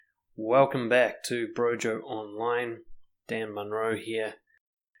Welcome back to Brojo Online. Dan Munro here.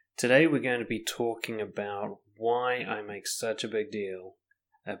 Today we're going to be talking about why I make such a big deal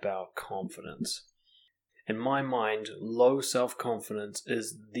about confidence. In my mind, low self-confidence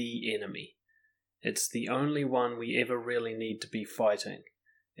is the enemy. It's the only one we ever really need to be fighting.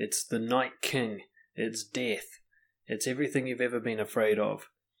 It's the Night King. It's death. It's everything you've ever been afraid of.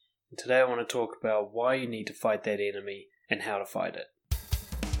 And today I want to talk about why you need to fight that enemy and how to fight it.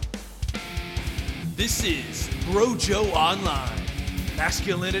 This is Brojo Online.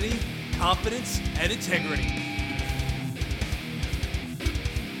 Masculinity, confidence, and integrity.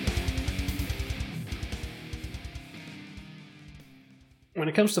 When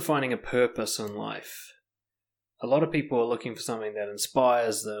it comes to finding a purpose in life, a lot of people are looking for something that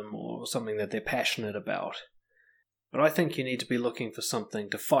inspires them or something that they're passionate about. But I think you need to be looking for something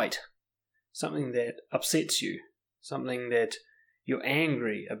to fight, something that upsets you, something that you're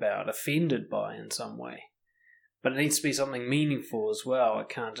angry about, offended by in some way. But it needs to be something meaningful as well. It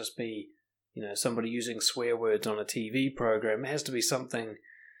can't just be, somebody using swear words on a TV program. It has to be something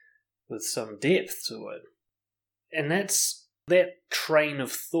with some depth to it. And that train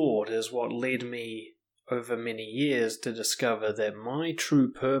of thought is what led me over many years to discover that my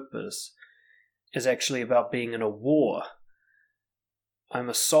true purpose is actually about being in a war. I'm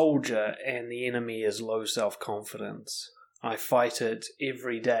a soldier and the enemy is low self-confidence. I fight it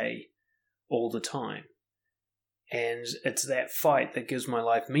every day, all the time. And it's that fight that gives my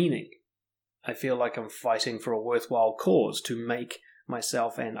life meaning. I feel like I'm fighting for a worthwhile cause to make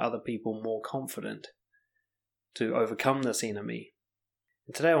myself and other people more confident, to overcome this enemy.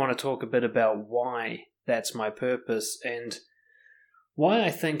 And today I want to talk a bit about why that's my purpose and why I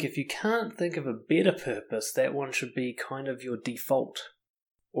think if you can't think of a better purpose, that one should be kind of your default.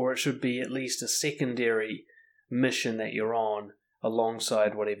 Or it should be at least a secondary mission that you're on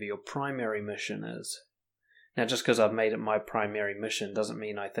alongside whatever your primary mission is. Now, just because I've made it my primary mission doesn't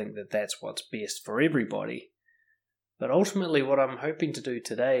mean I think that that's what's best for everybody. But ultimately what I'm hoping to do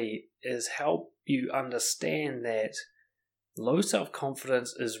today is help you understand that low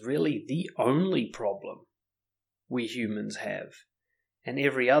self-confidence is really the only problem we humans have. And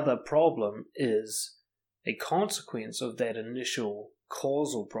every other problem is a consequence of that initial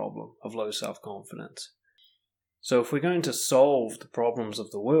causal problem of low self-confidence. So if we're going to solve the problems of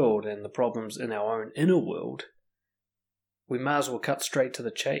the world and the problems in our own inner world, we might as well cut straight to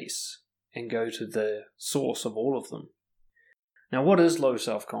the chase and go to the source of all of them. Now, what is low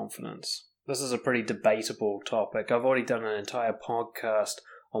self-confidence? This is a pretty debatable topic. I've already done an entire podcast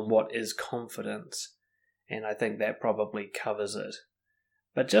on what is confidence, and I think that probably covers it.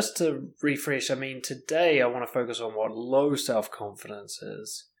 But just to refresh, today I want to focus on what low self-confidence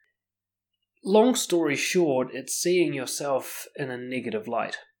is. Long story short, it's seeing yourself in a negative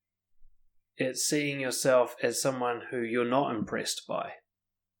light. It's seeing yourself as someone who you're not impressed by.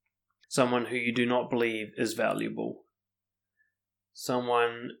 Someone who you do not believe is valuable.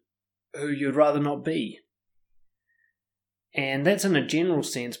 Someone who you'd rather not be. And that's in a general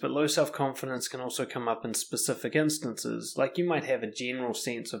sense, but low self-confidence can also come up in specific instances. Like you might have a general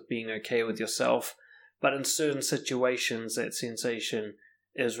sense of being okay with yourself, but in certain situations that sensation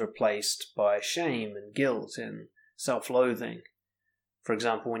is replaced by shame and guilt and self-loathing. For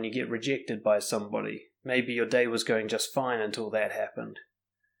example, when you get rejected by somebody, maybe your day was going just fine until that happened.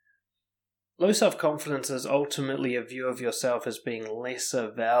 Low self-confidence is ultimately a view of yourself as being lesser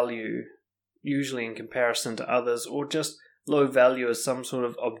value, usually in comparison to others, or just low value as some sort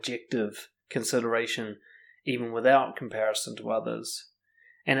of objective consideration, even without comparison to others.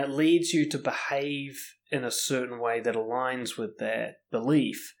 And it leads you to behave in a certain way that aligns with that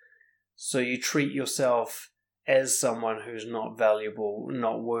belief. So you treat yourself as someone who's not valuable,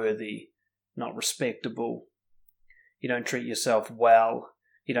 not worthy, not respectable. You don't treat yourself well.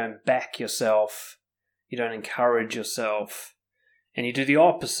 You don't back yourself. You don't encourage yourself. And you do the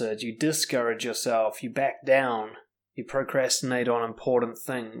opposite. You discourage yourself. You back down. You procrastinate on important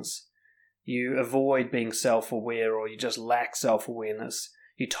things. You avoid being self-aware, or you just lack self-awareness.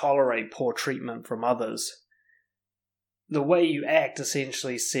 You tolerate poor treatment from others. The way you act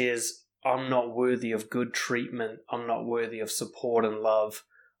essentially says, I'm not worthy of good treatment, I'm not worthy of support and love,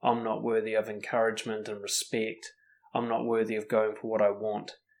 I'm not worthy of encouragement and respect, I'm not worthy of going for what I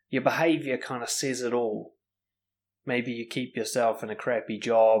want. Your behavior kind of says it all. Maybe you keep yourself in a crappy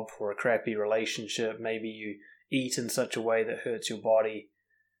job or a crappy relationship, maybe you eat in such a way that hurts your body.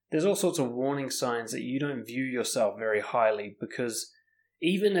 There's all sorts of warning signs that you don't view yourself very highly, because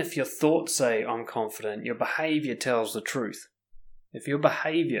even if your thoughts say, I'm confident, your behavior tells the truth. If your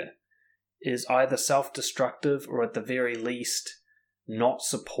behavior is either self-destructive or at the very least not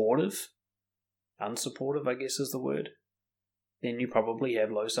supportive, unsupportive, I guess is the word, then you probably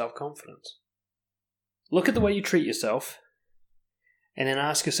have low self-confidence. Look at the way you treat yourself, and then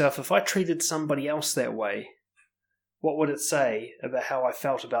ask yourself, if I treated somebody else that way, what would it say about how I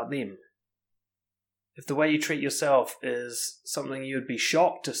felt about them? If the way you treat yourself is something you'd be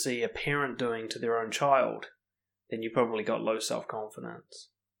shocked to see a parent doing to their own child, then you probably got low self-confidence.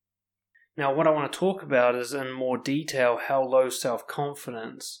 Now, what I want to talk about is in more detail how low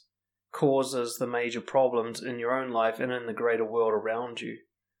self-confidence causes the major problems in your own life and in the greater world around you.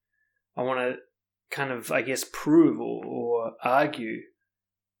 I want to kind of, I guess, prove or argue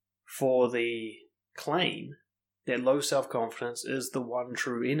for the claim that low self-confidence is the one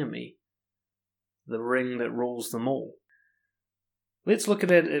true enemy, the ring that rules them all. Let's look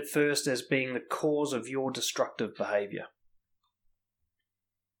at it at first as being the cause of your destructive behavior.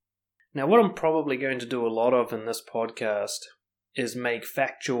 Now, what I'm probably going to do a lot of in this podcast is make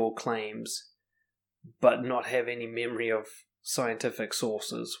factual claims, but not have any memory of scientific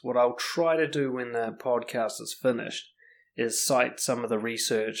sources. What I'll try to do when the podcast is finished is cite some of the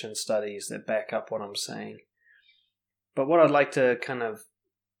research and studies that back up what I'm saying. But what I'd like to kind of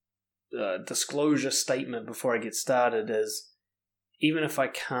disclosure statement before I get started is, even if I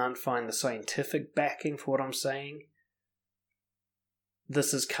can't find the scientific backing for what I'm saying,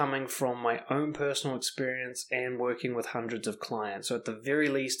 this is coming from my own personal experience and working with hundreds of clients. So at the very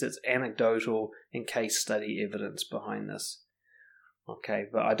least, it's anecdotal and case study evidence behind this. Okay,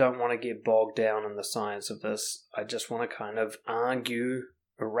 but I don't want to get bogged down in the science of this. I just want to kind of argue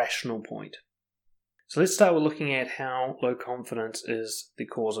a rational point. So let's start with looking at how low confidence is the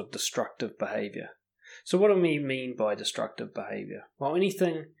cause of destructive behavior. So what do we mean by destructive behavior? Well,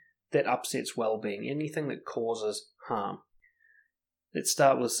 anything that upsets well-being, anything that causes harm. Let's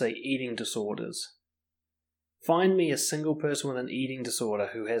start with, say, eating disorders. Find me a single person with an eating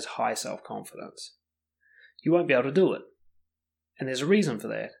disorder who has high self-confidence. You won't be able to do it. And there's a reason for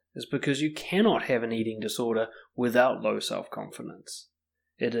that. It's because you cannot have an eating disorder without low self-confidence.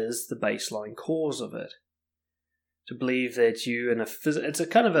 It is the baseline cause of it. To believe that it's a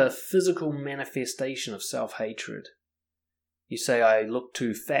kind of a physical manifestation of self-hatred. You say, I look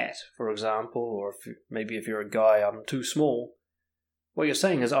too fat, for example, or if you're a guy, I'm too small. What you're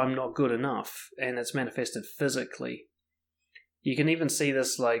saying is, I'm not good enough, and it's manifested physically. You can even see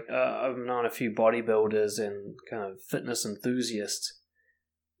this, like, I've known a few bodybuilders and kind of fitness enthusiasts.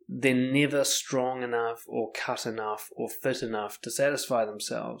 They're never strong enough or cut enough or fit enough to satisfy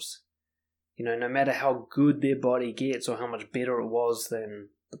themselves. You know, no matter how good their body gets or how much better it was than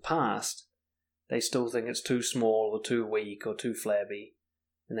the past, they still think it's too small or too weak or too flabby.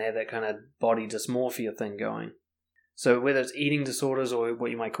 And they have that kind of body dysmorphia thing going. So whether it's eating disorders or what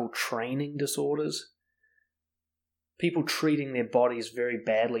you might call training disorders, people treating their bodies very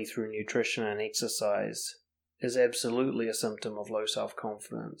badly through nutrition and exercise is absolutely a symptom of low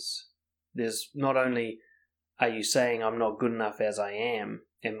self-confidence. There's not only are you saying I'm not good enough as I am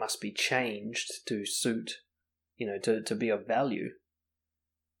and must be changed to suit, to be of value,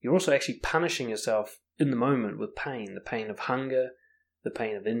 you're also actually punishing yourself in the moment with pain, the pain of hunger, the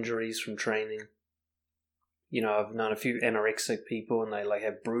pain of injuries from training. I've known a few anorexic people and they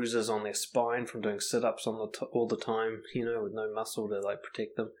have bruises on their spine from doing sit-ups all the time, with no muscle to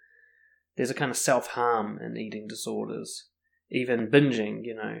protect them. There's a kind of self-harm in eating disorders. Even binging,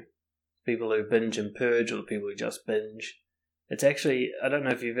 people who binge and purge or the people who just binge. It's actually, I don't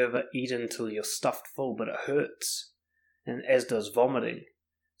know if you've ever eaten till you're stuffed full, but it hurts, and as does vomiting.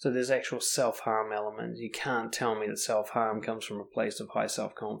 So there's actual self-harm element. You can't tell me that self-harm comes from a place of high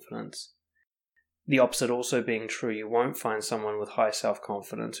self-confidence. The opposite also being true, you won't find someone with high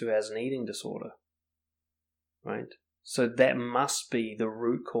self-confidence who has an eating disorder, right? So that must be the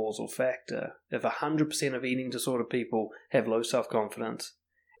root causal factor. If 100% of eating disorder people have low self-confidence,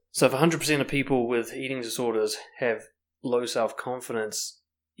 so if 100% of people with eating disorders have low self-confidence,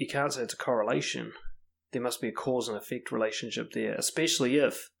 you can't say it's a correlation. There must be a cause and effect relationship there, especially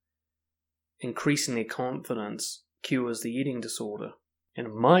if increasing their confidence cures the eating disorder. And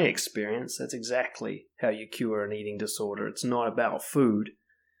in my experience, that's exactly how you cure an eating disorder. It's not about food.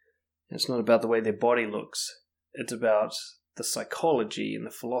 It's not about the way their body looks. It's about the psychology and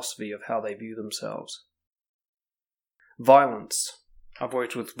the philosophy of how they view themselves. Violence. I've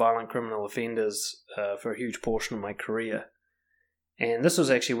worked with violent criminal offenders for a huge portion of my career. And this was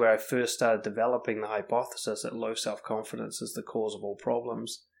actually where I first started developing the hypothesis that low self-confidence is the cause of all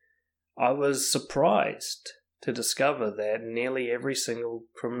problems. I was surprised to discover that nearly every single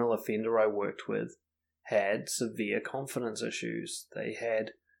criminal offender I worked with had severe confidence issues. They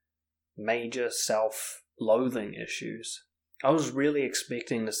had major self-loathing issues. I was really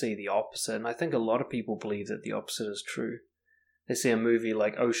expecting to see the opposite, and I think a lot of people believe that the opposite is true. They see a movie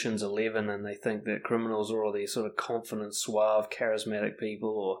like Ocean's 11 and they think that criminals are all these sort of confident, suave, charismatic people,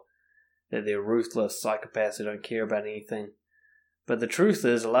 or that they're ruthless psychopaths who don't care about anything. But the truth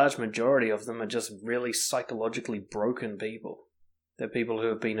is, a large majority of them are just really psychologically broken people. They're people who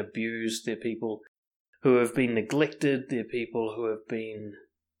have been abused, they're people who have been neglected, they're people who have been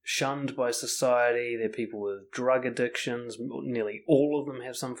shunned by society, they're people with drug addictions. Nearly all of them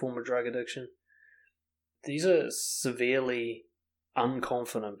have some form of drug addiction. These are severely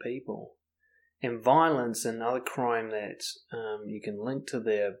unconfident people. And violence and other crime that you can link to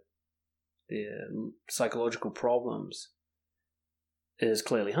their psychological problems is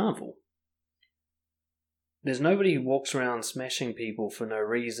clearly harmful. There's nobody who walks around smashing people for no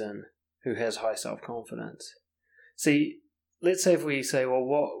reason who has high self-confidence. See, let's say if we say, well,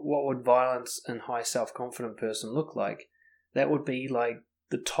 what would violence and high self-confident person look like? That would be like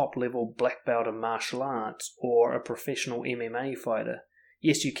the top-level black belt in martial arts or a professional MMA fighter.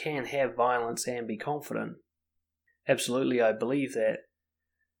 Yes, you can have violence and be confident. Absolutely, I believe that.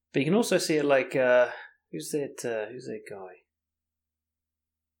 But you can also see it like, who's that guy?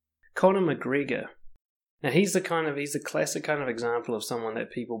 Conor McGregor. Now he's the classic kind of example of someone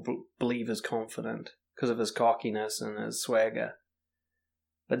that people believe is confident because of his cockiness and his swagger.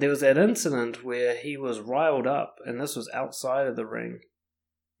 But there was that incident where he was riled up, and this was outside of the ring.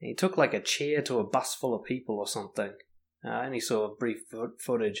 He took like a chair to a bus full of people or something. I only saw a brief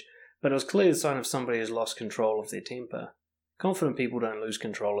footage, but it was clearly a sign of somebody who's lost control of their temper. Confident people don't lose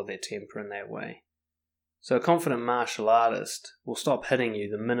control of their temper in that way. So a confident martial artist will stop hitting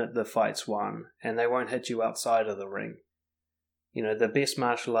you the minute the fight's won, and they won't hit you outside of the ring. You know, the best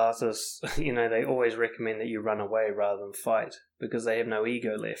martial artists, they always recommend that you run away rather than fight, because they have no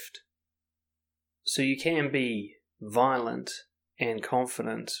ego left. So you can be violent and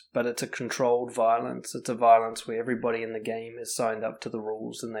confident, but it's a controlled violence. It's a violence where everybody in the game has signed up to the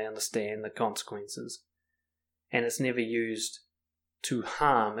rules and they understand the consequences. And it's never used to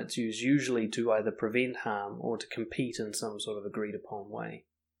harm, it's used usually to either prevent harm or to compete in some sort of agreed upon way.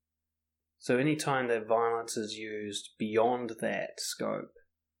 So any time that violence is used beyond that scope,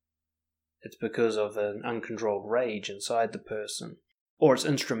 it's because of an uncontrolled rage inside the person, or it's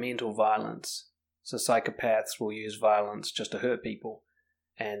instrumental violence. So psychopaths will use violence just to hurt people,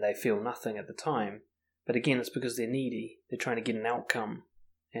 and they feel nothing at the time. But again, it's because they're needy, they're trying to get an outcome,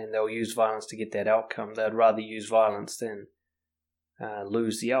 and they'll use violence to get that outcome. They'd rather use violence than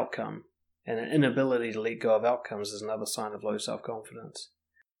lose the outcome. And an inability to let go of outcomes is another sign of low self-confidence.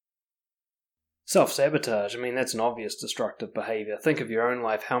 Self-sabotage, that's an obvious destructive behavior. Think of your own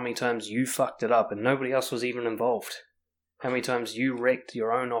life, how many times you fucked it up and nobody else was even involved. How many times you wrecked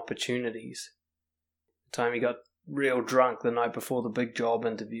your own opportunities. The time you got real drunk the night before the big job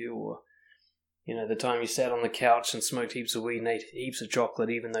interview, or the time you sat on the couch and smoked heaps of weed and ate heaps of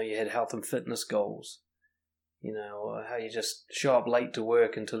chocolate even though you had health and fitness goals. Or how you just show up late to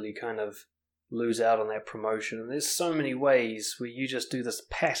work until you kind of lose out on that promotion. And there's so many ways where you just do this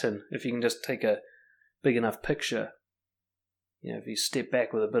pattern, if you can just take a big enough picture. If you step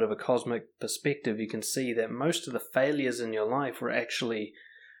back with a bit of a cosmic perspective, you can see that most of the failures in your life were actually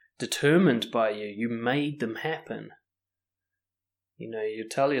determined by you. You made them happen. You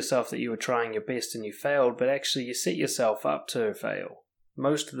tell yourself that you were trying your best and you failed, but actually you set yourself up to fail.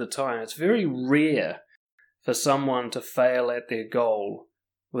 Most of the time. It's very rare for someone to fail at their goal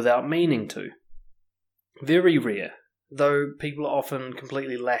without meaning to. Very rare, though people are often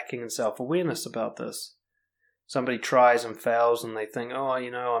completely lacking in self-awareness about this. Somebody tries and fails and they think,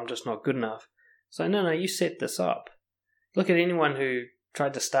 I'm just not good enough. So no, you set this up. Look at anyone who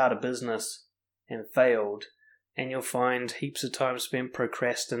tried to start a business and failed, and you'll find heaps of time spent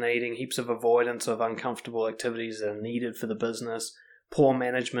procrastinating, heaps of avoidance of uncomfortable activities that are needed for the business, poor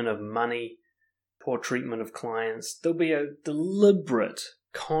management of money, poor treatment of clients. There'll be a deliberate,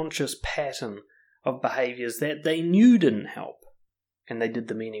 conscious pattern of behaviors that they knew didn't help, and they did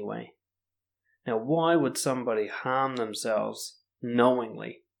them anyway. Now, why would somebody harm themselves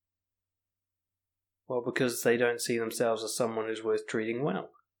knowingly? Well, because they don't see themselves as someone who's worth treating well.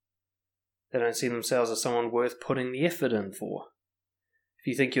 They don't see themselves as someone worth putting the effort in for. If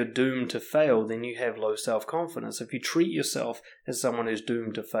you think you're doomed to fail, then you have low self-confidence. If you treat yourself as someone who's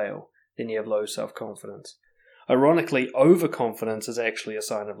doomed to fail, then you have low self-confidence. Ironically, overconfidence is actually a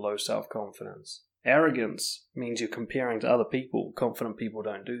sign of low self-confidence. Arrogance means you're comparing to other people. Confident people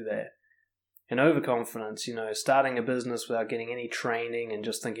don't do that. And overconfidence, starting a business without getting any training and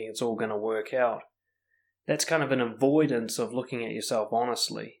just thinking it's all going to work out, that's kind of an avoidance of looking at yourself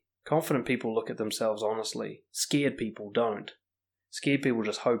honestly. Confident people look at themselves honestly. Scared people don't. Scared people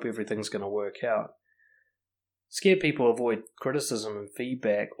just hope everything's going to work out. Scared people avoid criticism and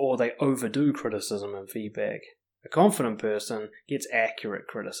feedback, or they overdo criticism and feedback. A confident person gets accurate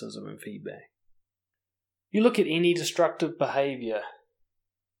criticism and feedback. You look at any destructive behavior,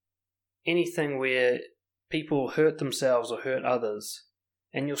 anything where people hurt themselves or hurt others,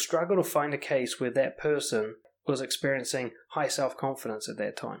 and you'll struggle to find a case where that person was experiencing high self-confidence at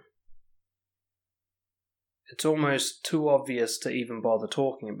that time. It's almost too obvious to even bother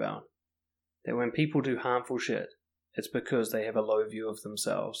talking about. That when people do harmful shit, it's because they have a low view of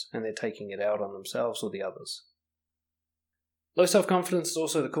themselves and they're taking it out on themselves or the others. Low self-confidence is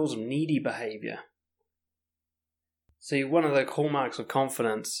also the cause of needy behavior. See, one of the hallmarks of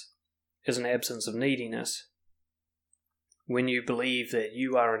confidence is an absence of neediness. When you believe that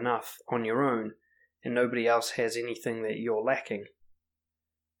you are enough on your own and nobody else has anything that you're lacking.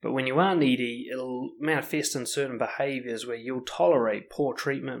 But when you are needy, it'll manifest in certain behaviors where you'll tolerate poor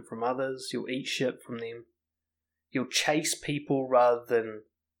treatment from others, you'll eat shit from them, you'll chase people rather than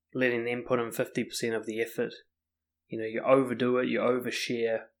letting them put in 50% of the effort. You overdo it, you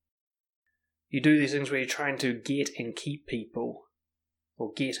overshare. You do these things where you're trying to get and keep people,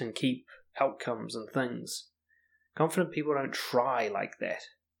 or get and keep outcomes and things. Confident people don't try like that.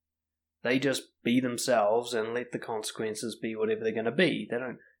 They just be themselves and let the consequences be whatever they're going to be. They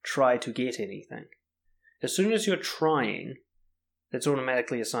don't try to get anything. As soon as you're trying, that's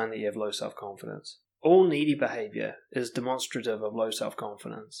automatically a sign that you have low self-confidence. All needy behavior is demonstrative of low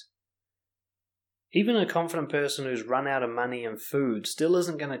self-confidence. Even a confident person who's run out of money and food still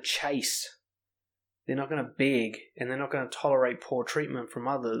isn't going to chase. They're not going to beg, and they're not going to tolerate poor treatment from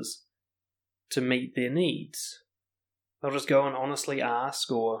others to meet their needs. They'll just go and honestly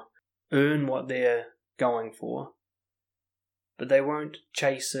ask or earn what they're going for. But they won't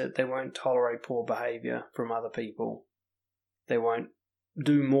chase it, they won't tolerate poor behavior from other people. They won't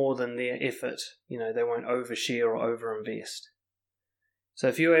do more than their effort. They won't overshare or overinvest. So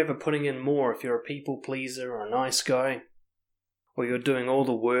if you're ever putting in more, if you're a people pleaser or a nice guy, or you're doing all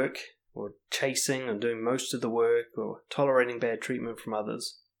the work, or chasing and doing most of the work, or tolerating bad treatment from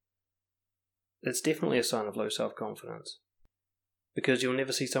others, it's definitely a sign of low self-confidence. Because you'll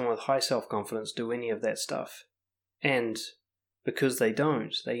never see someone with high self-confidence do any of that stuff. And because they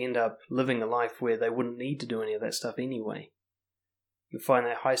don't, they end up living a life where they wouldn't need to do any of that stuff anyway. You'll find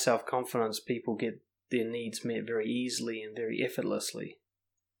that high self-confidence people get their needs met very easily and very effortlessly.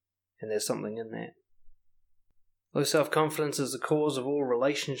 And there's something in that. Low self-confidence is the cause of all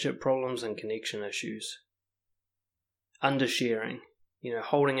relationship problems and connection issues. Undersharing.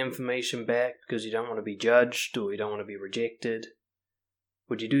 Holding information back because you don't want to be judged or you don't want to be rejected.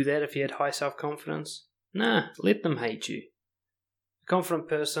 Would you do that if you had high self-confidence? Nah, let them hate you. A confident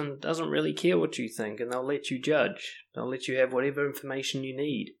person doesn't really care what you think, and they'll let you judge. They'll let you have whatever information you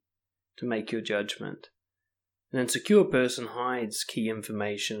need to make your judgment. An insecure person hides key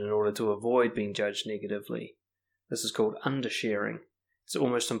information in order to avoid being judged negatively. This is called undersharing. It's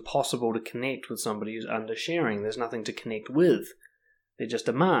almost impossible to connect with somebody who's undersharing. There's nothing to connect with. They're just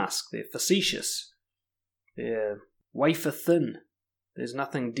a mask. They're facetious. They're wafer thin. There's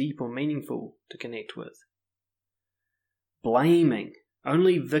nothing deep or meaningful to connect with. Blaming.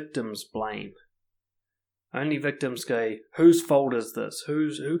 Only victims blame. Only victims go, whose fault is this?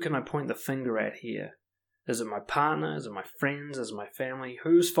 Who can I point the finger at here? Is it my partner? Is it my friends? Is it my family?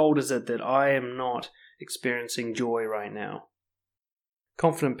 Whose fault is it that I am not experiencing joy right now?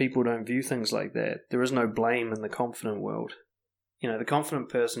 Confident people don't view things like that. There is no blame in the confident world. The confident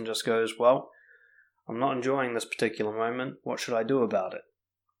person just goes, well, I'm not enjoying this particular moment. What should I do about it?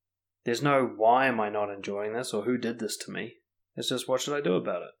 There's no why am I not enjoying this or who did this to me. It's just what should I do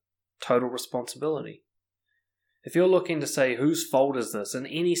about it? Total responsibility. If you're looking to say whose fault is this in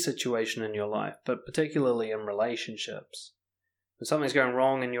any situation in your life, but particularly in relationships, when something's going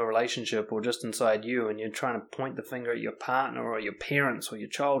wrong in your relationship or just inside you and you're trying to point the finger at your partner or your parents or your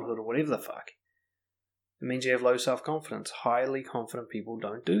childhood or whatever the fuck, it means you have low self-confidence. Highly confident people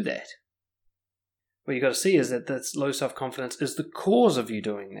don't do that. What you've got to see is that this low self-confidence is the cause of you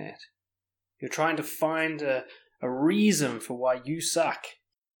doing that. You're trying to find a reason for why you suck,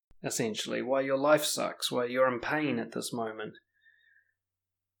 essentially, why your life sucks, why you're in pain at this moment.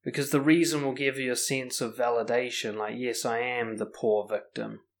 Because the reason will give you a sense of validation, like, yes, I am the poor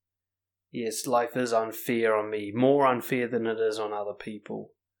victim. Yes, life is unfair on me, more unfair than it is on other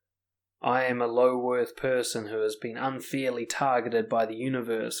people. I am a low-worth person who has been unfairly targeted by the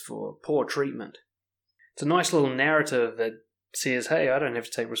universe for poor treatment. It's a nice little narrative that says, hey, I don't have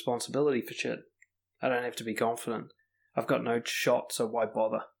to take responsibility for shit. I don't have to be confident. I've got no shot, so why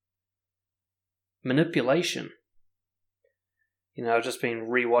bother? manipulation. I've just been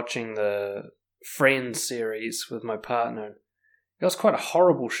rewatching the Friends series with my partner. It was quite a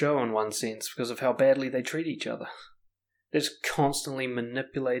horrible show in one sense because of how badly they treat each other. They're just constantly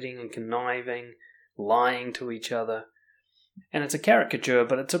manipulating and conniving, lying to each other. And it's a caricature,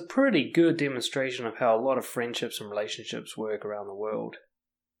 but it's a pretty good demonstration of how a lot of friendships and relationships work around the world.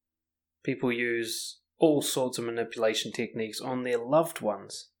 People use all sorts of manipulation techniques on their loved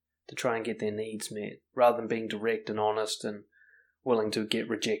ones to try and get their needs met, rather than being direct and honest and willing to get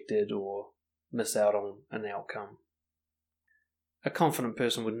rejected or miss out on an outcome. A confident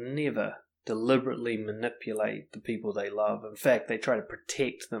person would never deliberately manipulate the people they love. In fact, they try to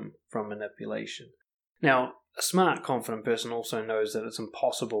protect them from manipulation. Now, a smart, confident person also knows that it's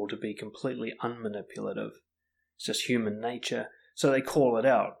impossible to be completely unmanipulative. It's just human nature, so they call it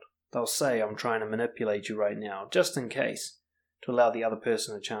out. They'll say, I'm trying to manipulate you right now, just in case, to allow the other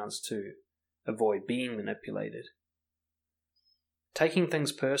person a chance to avoid being manipulated. Taking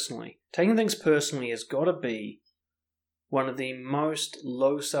things personally. Taking things personally has got to be one of the most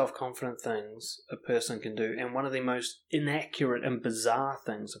low self-confident things a person can do, and one of the most inaccurate and bizarre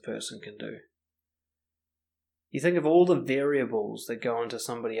things a person can do. You think of all the variables that go into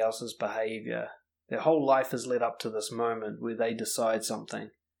somebody else's behavior. Their whole life has led up to this moment where they decide something,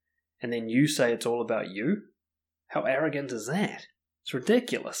 and then you say it's all about you? How arrogant is that? It's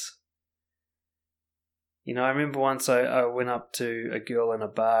ridiculous. I remember once I went up to a girl in a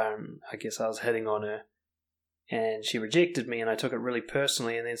bar, and I guess I was hitting on her, and she rejected me, and I took it really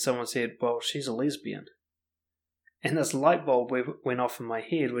personally, and then someone said, well, she's a lesbian. And this light bulb went off in my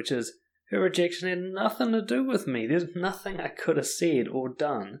head, which is, her rejection had nothing to do with me. There's nothing I could have said or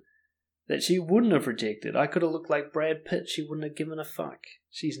done that she wouldn't have rejected. I could have looked like Brad Pitt. She wouldn't have given a fuck.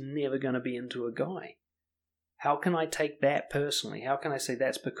 She's never going to be into a guy. How can I take that personally? How can I say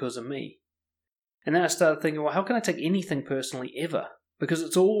that's because of me? And then I started thinking, well, how can I take anything personally ever? Because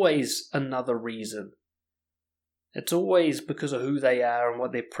it's always another reason. It's always because of who they are and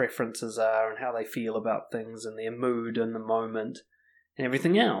what their preferences are and how they feel about things and their mood in the moment and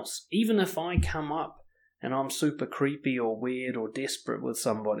everything else. Even if I come up and I'm super creepy or weird or desperate with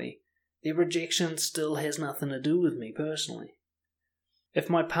somebody, their rejection still has nothing to do with me personally. If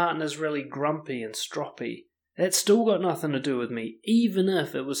my partner's really grumpy and stroppy, that's still got nothing to do with me, even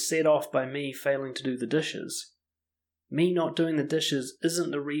if it was set off by me failing to do the dishes. Me not doing the dishes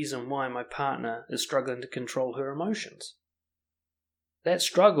isn't the reason why my partner is struggling to control her emotions. That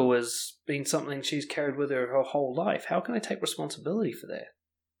struggle has been something she's carried with her whole life. How can I take responsibility for that?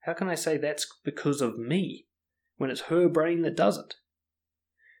 How can I say that's because of me, when it's her brain that does it?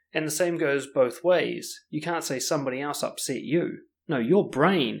 And the same goes both ways. You can't say somebody else upset you. No, your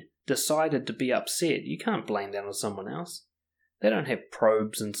brain decided to be upset. You can't blame that on someone else. They don't have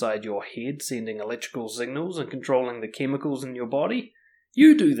probes inside your head sending electrical signals and controlling the chemicals in your body.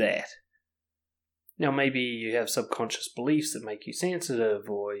 You do that. Now maybe you have subconscious beliefs that make you sensitive,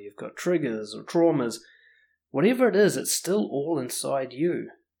 or you've got triggers or traumas. Whatever it is, it's still all inside you.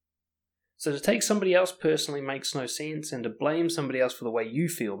 So to take somebody else personally makes no sense, and to blame somebody else for the way you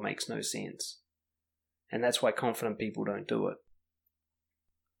feel makes no sense. And that's why confident people don't do it.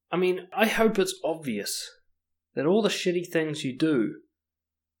 I mean, I hope it's obvious that all the shitty things you do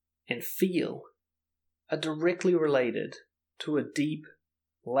and feel are directly related to a deep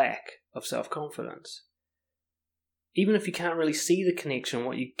lack of self-confidence. Even if you can't really see the connection,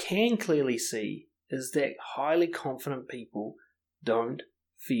 what you can clearly see is that highly confident people don't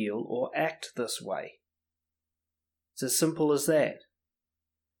feel or act this way. It's as simple as that.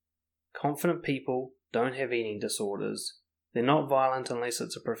 Confident people don't have eating disorders. They're not violent unless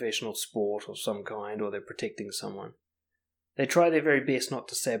it's a professional sport of some kind or they're protecting someone. They try their very best not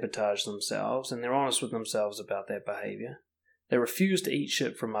to sabotage themselves, and they're honest with themselves about that behavior. They refuse to eat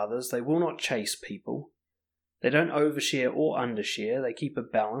shit from others. They will not chase people. They don't overshare or undershare. They keep a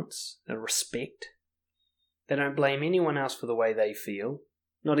balance, a respect. They don't blame anyone else for the way they feel,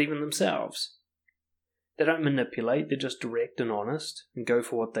 not even themselves. They don't manipulate. They're just direct and honest and go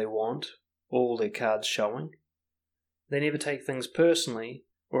for what they want, all their cards showing. They never take things personally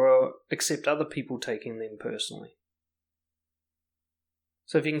or accept other people taking them personally.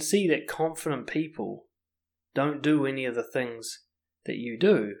 So if you can see that confident people don't do any of the things that you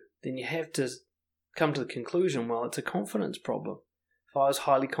do, then you have to come to the conclusion, well, it's a confidence problem. If I was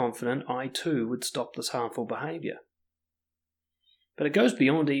highly confident, I too would stop this harmful behavior. But it goes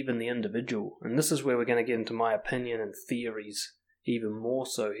beyond even the individual, and this is where we're going to get into my opinion and theories even more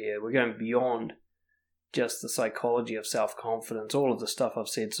so here. We're going beyond just the psychology of self-confidence. All of the stuff I've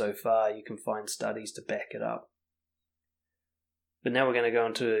said so far, you can find studies to back it up. But now we're going to go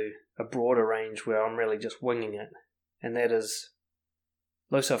into a broader range where I'm really just winging it, and that is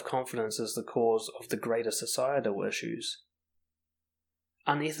low self-confidence is the cause of the greater societal issues.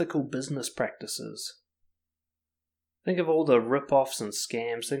 Unethical business practices. Think of all the rip-offs and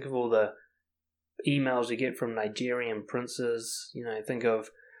scams. Think of all the emails you get from Nigerian princes. Think of,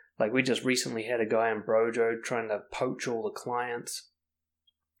 we just recently had a guy in Brojo trying to poach all the clients.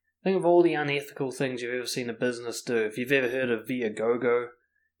 Think of all the unethical things you've ever seen a business do. If you've ever heard of Viagogo,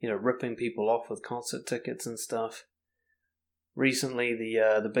 ripping people off with concert tickets and stuff. Recently,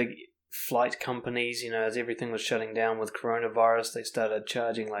 the big flight companies, as everything was shutting down with coronavirus, they started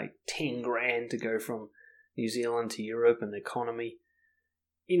charging like 10 grand to go from New Zealand to Europe and the economy.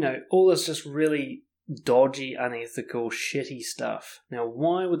 All this just really dodgy, unethical, shitty stuff. Now,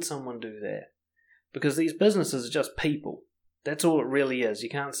 why would someone do that? Because these businesses are just people. That's all it really is. You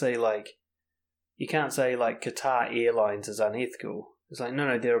can't say Qatar Airlines is unethical. It's like,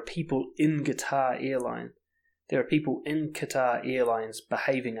 no, there are people in Qatar Airlines. There are people in Qatar Airlines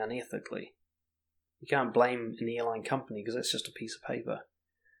behaving unethically. You can't blame an airline company because that's just a piece of paper.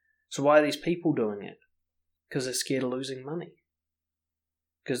 So why are these people doing it? Because they're scared of losing money.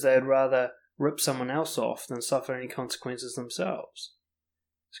 Because they'd rather rip someone else off than suffer any consequences themselves.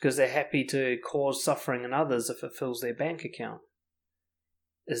 It's because they're happy to cause suffering in others if it fills their bank account.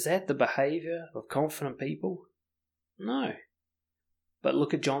 Is that the behaviour of confident people? No. But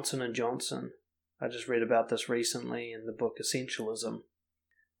look at Johnson & Johnson. I just read about this recently in the book Essentialism.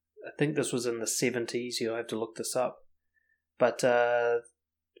 I think this was in the 70s. You'll have to look this up. But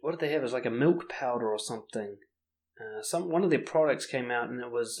what did they have? It was like a milk powder or something. One of their products came out and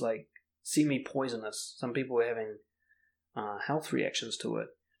it was like semi-poisonous. Some people were having health reactions to it.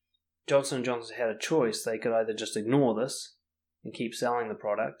 Johnson & Johnson had a choice. They could either just ignore this and keep selling the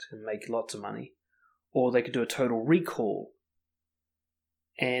product and make lots of money, or they could do a total recall.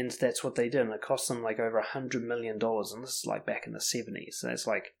 And that's what they did, and it cost them like over $100 million, and this is like back in the 70s, so that's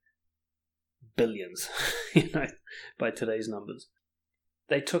like billions, by today's numbers.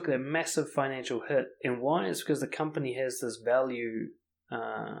 They took their massive financial hit, and why? It's because the company has this value,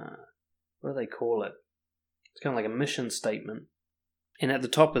 what do they call it? It's kind of like a mission statement, and at the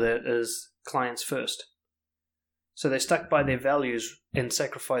top of that is clients first. So they stuck by their values and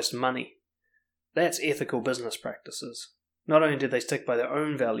sacrificed money. That's ethical business practices. Not only did they stick by their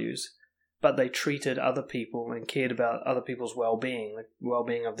own values, but they treated other people and cared about other people's well-being, the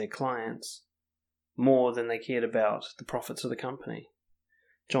well-being of their clients, more than they cared about the profits of the company.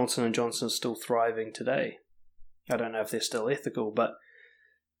 Johnson & Johnson is still thriving today. I don't know if they're still ethical, but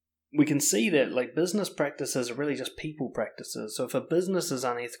we can see that business practices are really just people practices. So if a business is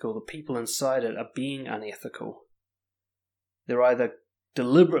unethical, the people inside it are being unethical. They're either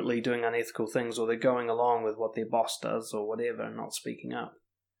deliberately doing unethical things or they're going along with what their boss does or whatever and not speaking up.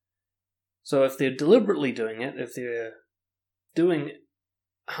 So if they're deliberately doing it, if they're doing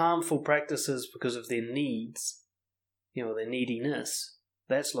harmful practices because of their needs, their neediness,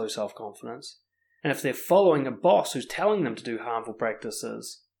 that's low self-confidence. And if they're following a boss who's telling them to do harmful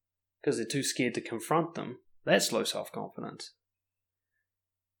practices because they're too scared to confront them, that's low self-confidence.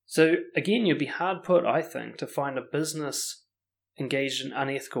 So again, you'd be hard put, I think, to find a business engaged in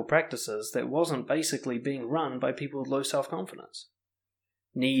unethical practices that wasn't basically being run by people with low self-confidence.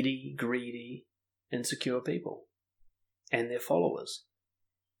 Needy, greedy, insecure people. And their followers.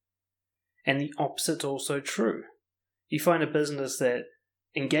 And the opposite's also true. You find a business that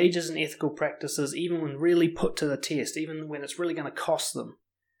engages in ethical practices even when really put to the test, even when it's really going to cost them.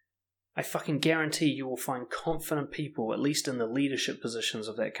 I fucking guarantee you will find confident people, at least in the leadership positions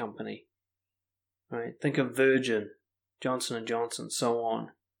of that company. Right? Think of Virgin, Johnson & Johnson, so on.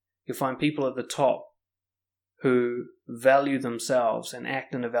 You'll find people at the top who value themselves and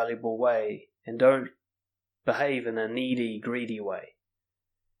act in a valuable way and don't behave in a needy, greedy way.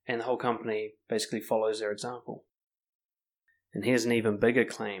 And the whole company basically follows their example. And here's an even bigger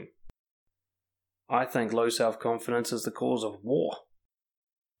claim. I think low self-confidence is the cause of war.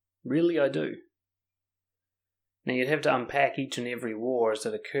 Really, I do. Now, you'd have to unpack each and every war as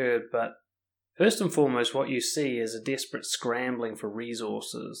it occurred, but first and foremost, what you see is a desperate scrambling for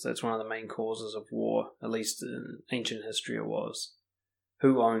resources. That's one of the main causes of war, at least in ancient history it was.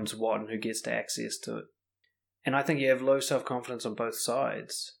 Who owns what and who gets to access to it. And I think you have low self-confidence on both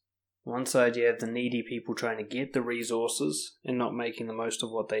sides. On one side, you have the needy people trying to get the resources and not making the most of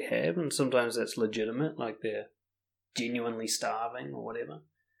what they have, and sometimes that's legitimate, like they're genuinely starving or whatever.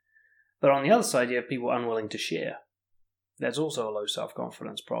 But on the other side, you have people unwilling to share. That's also a low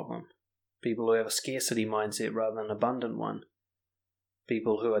self-confidence problem. People who have a scarcity mindset rather than an abundant one.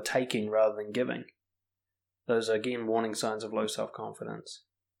 People who are taking rather than giving. Those are, again, warning signs of low self-confidence.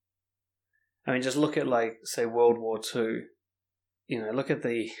 I mean, just look at, like, say, World War II. Look at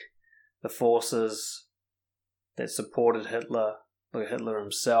the forces that supported Hitler. Look at Hitler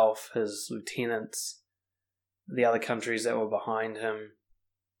himself, his lieutenants, the other countries that were behind him.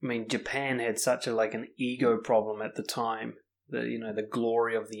 I mean, Japan had such an ego problem at the time. The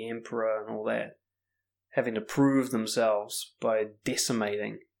glory of the emperor and all that. Having to prove themselves by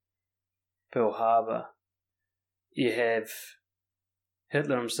decimating Pearl Harbor. You have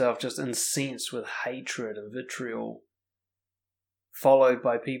Hitler himself just incensed with hatred and vitriol, followed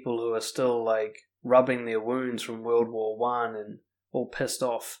by people who are still rubbing their wounds from World War I and all pissed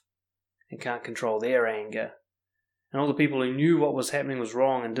off and can't control their anger. And all the people who knew what was happening was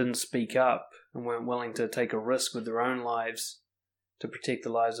wrong and didn't speak up and weren't willing to take a risk with their own lives to protect the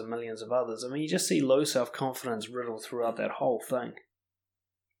lives of millions of others. I mean, you just see low self-confidence riddled throughout that whole thing.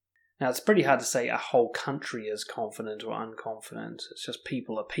 Now, it's pretty hard to say a whole country is confident or unconfident. It's just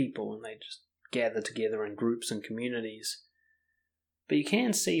people are people, and they just gather together in groups and communities. But you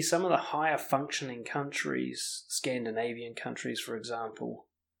can see some of the higher functioning countries, Scandinavian countries, for example,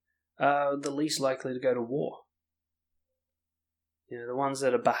 are the least likely to go to war. The ones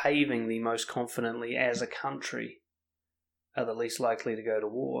that are behaving the most confidently as a country are the least likely to go to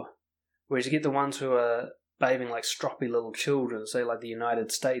war. Whereas you get the ones who are behaving like stroppy little children, say like the United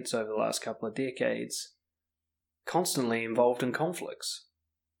States over the last couple of decades, constantly involved in conflicts.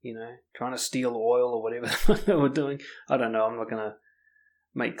 Trying to steal oil or whatever they were doing. I don't know, I'm not going to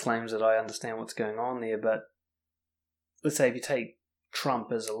make claims that I understand what's going on there, but let's say if you take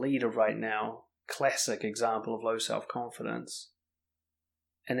Trump as a leader right now, classic example of low self-confidence,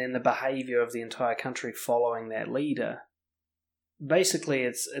 and then the behavior of the entire country following that leader, basically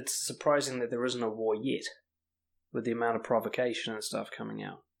it's surprising that there isn't a war yet, with the amount of provocation and stuff coming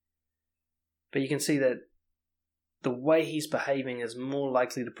out. But you can see that the way he's behaving is more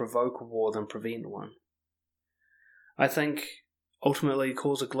likely to provoke a war than prevent one. I think ultimately the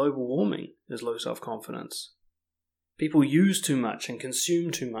cause of global warming is low self-confidence. People use too much and consume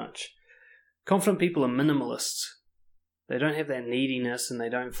too much. Confident people are minimalists. They don't have that neediness and they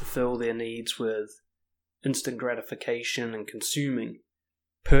don't fulfill their needs with instant gratification and consuming,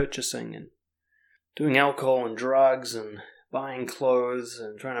 purchasing and doing alcohol and drugs and buying clothes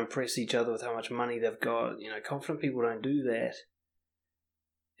and trying to impress each other with how much money they've got. Confident people don't do that.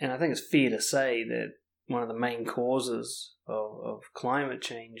 And I think it's fair to say that one of the main causes of climate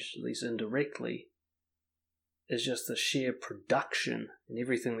change, at least indirectly, is just the sheer production and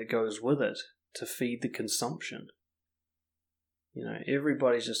everything that goes with it to feed the consumption.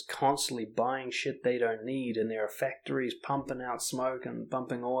 Everybody's just constantly buying shit they don't need, and there are factories pumping out smoke and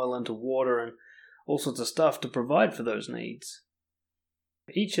pumping oil into water and all sorts of stuff to provide for those needs.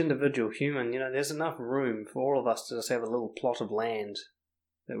 Each individual human, there's enough room for all of us to just have a little plot of land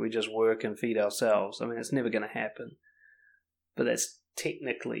that we just work and feed ourselves. I mean, it's never going to happen, but that's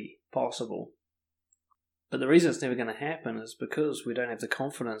technically possible. But the reason it's never going to happen is because we don't have the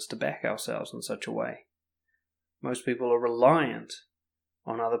confidence to back ourselves in such a way. Most people are reliant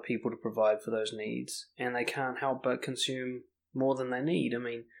on other people to provide for those needs, and they can't help but consume more than they need. I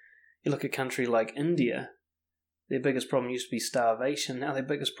mean, you look at a country like India, their biggest problem used to be starvation, now their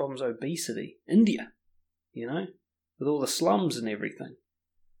biggest problem is obesity. India, with all the slums and everything,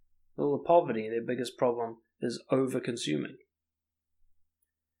 with all the poverty, their biggest problem is over-consuming.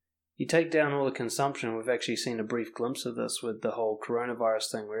 You take down all the consumption, we've actually seen a brief glimpse of this with the whole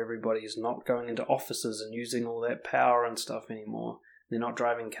coronavirus thing where everybody's not going into offices and using all that power and stuff anymore. They're not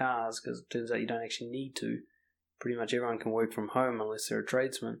driving cars because it turns out you don't actually need to. Pretty much everyone can work from home unless they're a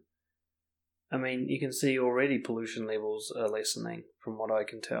tradesman. I mean, you can see already pollution levels are lessening from what I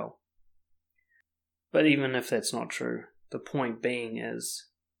can tell. But even if that's not true, the point being is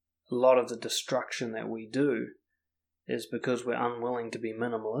a lot of the destruction that we do is because we're unwilling to be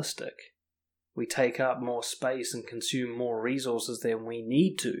minimalistic. We take up more space and consume more resources than we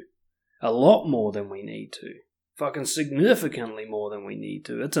need to. A lot more than we need to. Fucking significantly more than we need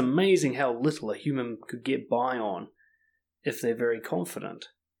to. It's amazing how little a human could get by on if they're very confident.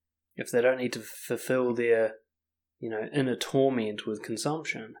 If they don't need to fulfill their, inner torment with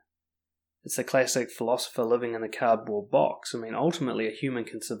consumption. It's the classic philosopher living in a cardboard box. I mean, ultimately a human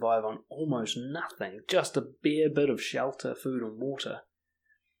can survive on almost nothing, just a bare bit of shelter, food and water.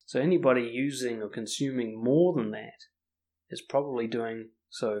 So anybody using or consuming more than that is probably doing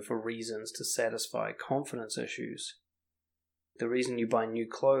so for reasons to satisfy confidence issues. The reason you buy new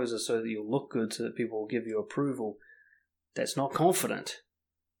clothes is so that you'll look good, so that people will give you approval. That's not confident,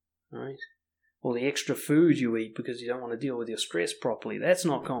 right? Or the extra food you eat because you don't want to deal with your stress properly. That's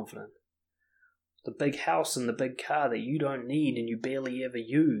not confident. The big house and the big car that you don't need and you barely ever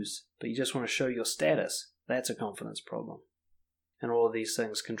use, but you just want to show your status. That's a confidence problem. And all of these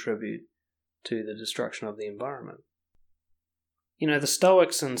things contribute to the destruction of the environment. The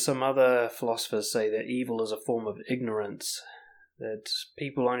Stoics and some other philosophers say that evil is a form of ignorance, that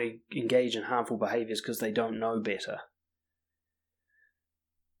people only engage in harmful behaviors because they don't know better.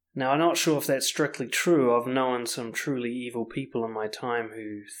 Now, I'm not sure if that's strictly true. I've known some truly evil people in my time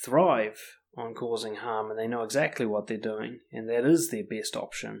who thrive on causing harm, and they know exactly what they're doing, and that is their best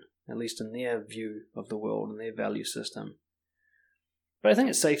option, at least in their view of the world and their value system. But I think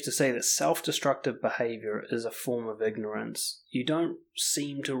it's safe to say that self-destructive behavior is a form of ignorance. You don't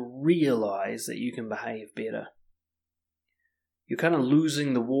seem to realize that you can behave better. You're kind of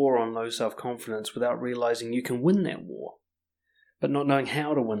losing the war on low self-confidence without realizing you can win that war, but not knowing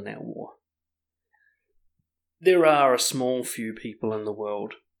how to win that war. There are a small few people in the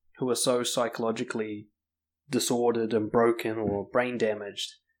world who are so psychologically disordered and broken or brain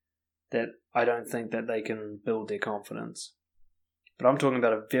damaged that I don't think that they can build their confidence. But I'm talking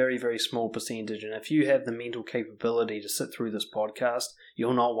about a very, very small percentage, and if you have the mental capability to sit through this podcast,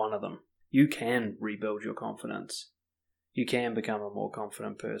 you're not one of them. You can rebuild your confidence. You can become a more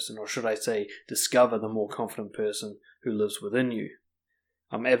confident person, or should I say, discover the more confident person who lives within you.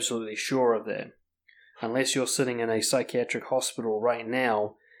 I'm absolutely sure of that. Unless you're sitting in a psychiatric hospital right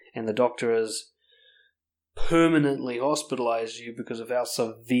now, and the doctor has permanently hospitalized you because of how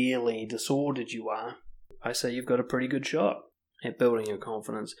severely disordered you are, I say you've got a pretty good shot at building your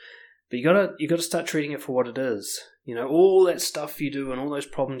confidence. But you gotta start treating it for what it is. All that stuff you do and all those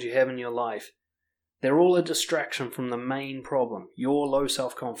problems you have in your life, they're all a distraction from the main problem, your low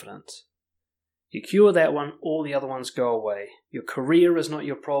self-confidence. You cure that one, all the other ones go away. Your career is not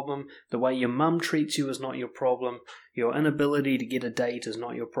your problem. The way your mum treats you is not your problem. Your inability to get a date is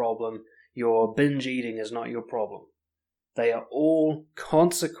not your problem. Your binge eating is not your problem. They are all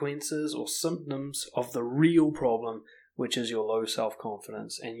consequences or symptoms of the real problem, which is your low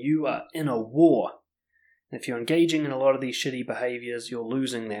self-confidence. And you are in a war. And if you're engaging in a lot of these shitty behaviors, you're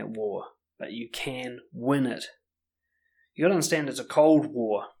losing that war. But you can win it. You gotta understand it's a cold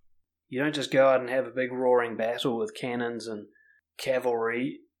war. You don't just go out and have a big roaring battle with cannons and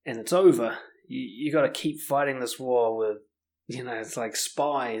cavalry and it's over. You got to keep fighting this war with, it's like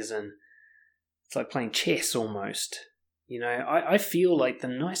spies and it's like playing chess almost. I feel like the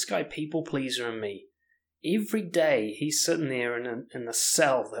nice guy people pleaser in me. Every day he's sitting there in the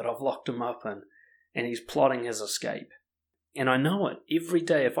cell that I've locked him up in and he's plotting his escape. And I know it. Every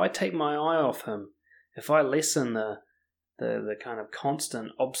day, if I take my eye off him, if I lessen the kind of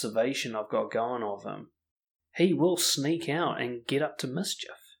constant observation I've got going of him, he will sneak out and get up to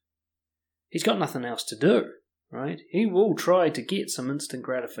mischief. He's got nothing else to do, right? He will try to get some instant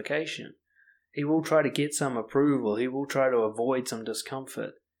gratification. He will try to get some approval. He will try to avoid some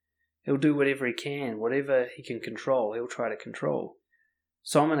discomfort. He'll do whatever he can, whatever he can control, he'll try to control.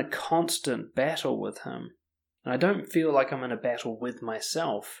 So I'm in a constant battle with him. And I don't feel like I'm in a battle with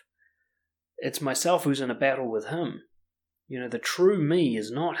myself. It's myself who's in a battle with him. The true me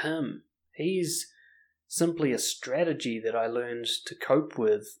is not him. He's simply a strategy that I learned to cope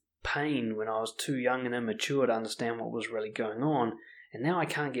with pain when I was too young and immature to understand what was really going on. And now I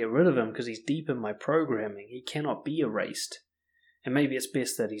can't get rid of him because he's deep in my programming. He cannot be erased. And maybe it's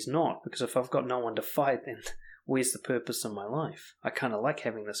best that he's not, because if I've got no one to fight, then where's the purpose of my life? I kind of like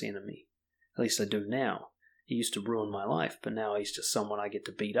having this enemy. At least I do now. He used to ruin my life, but now he's just someone I get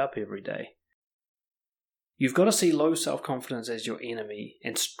to beat up every day. You've got to see low self-confidence as your enemy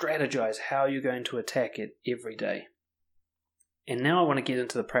and strategize how you're going to attack it every day. And now I want to get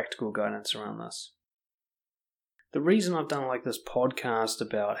into the practical guidance around this. The reason I've done this podcast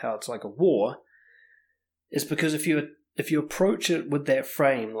about how it's like a war is because if you approach it with that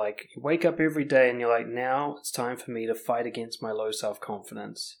frame, like you wake up every day and you're like, now it's time for me to fight against my low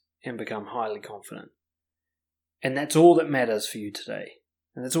self-confidence and become highly confident. And that's all that matters for you today.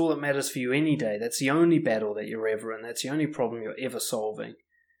 And that's all that matters for you any day. That's the only battle that you're ever in. That's the only problem you're ever solving.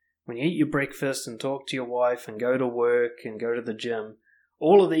 When you eat your breakfast and talk to your wife and go to work and go to the gym,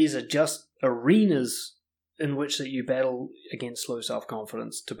 all of these are just arenas in which that you battle against low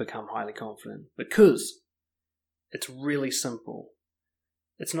self-confidence to become highly confident. Because it's really simple.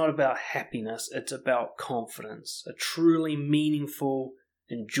 It's not about happiness, it's about confidence. A truly meaningful,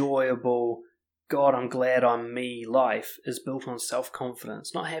 enjoyable, God, I'm glad I'm me life is built on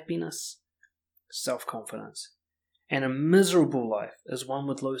self-confidence, not happiness, self-confidence. And a miserable life is one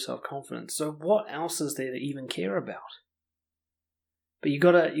with low self-confidence. So what else is there to even care about? But you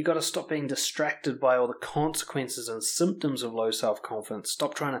gotta stop being distracted by all the consequences and symptoms of low self-confidence.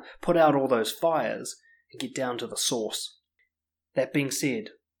 Stop trying to put out all those fires and get down to the source. That being said,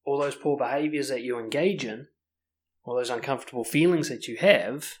 all those poor behaviors that you engage in, all those uncomfortable feelings that you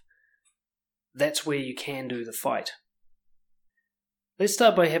have, that's where you can do the fight. Let's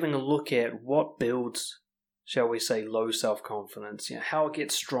start by having a look at what builds, shall we say, low self-confidence, how it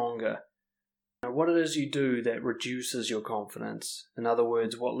gets stronger, what it is you do that reduces your confidence. In other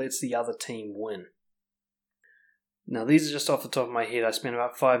words, what lets the other team win. Now, these are just off the top of my head. I spent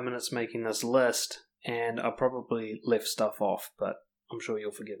about 5 minutes making this list, and I probably left stuff off, but I'm sure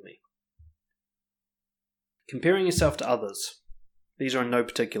you'll forgive me. Comparing yourself to others. These are in no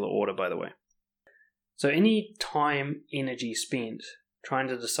particular order, by the way. So any time, energy spent trying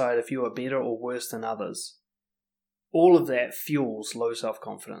to decide if you are better or worse than others, all of that fuels low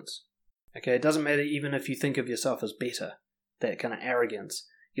self-confidence. Okay, it doesn't matter even if you think of yourself as better, that kind of arrogance.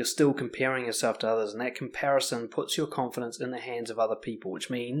 You're still comparing yourself to others, and that comparison puts your confidence in the hands of other people, which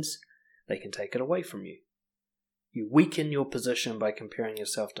means they can take it away from you. You weaken your position by comparing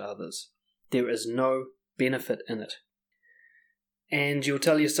yourself to others. There is no benefit in it. And you'll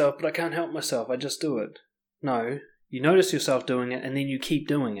tell yourself, but I can't help myself, I just do it. No, you notice yourself doing it, and then you keep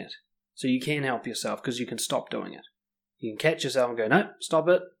doing it. So you can help yourself, because you can stop doing it. You can catch yourself and go, no, stop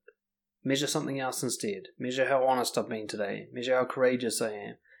it. Measure something else instead. Measure how honest I've been today. Measure how courageous I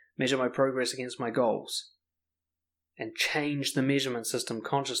am. Measure my progress against my goals. And change the measurement system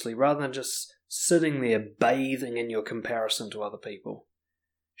consciously, rather than just sitting there bathing in your comparison to other people.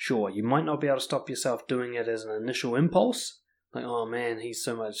 Sure, you might not be able to stop yourself doing it as an initial impulse, like, oh man, he's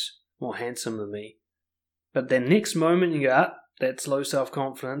so much more handsome than me. But then next moment you go, that's low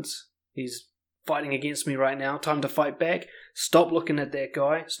self-confidence. He's fighting against me right now. Time to fight back. Stop looking at that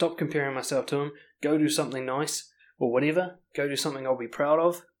guy. Stop comparing myself to him. Go do something nice or whatever. Go do something I'll be proud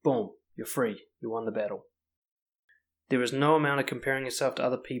of. Boom. You're free. You won the battle. There is no amount of comparing yourself to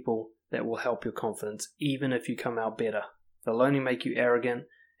other people that will help your confidence, even if you come out better. They'll only make you arrogant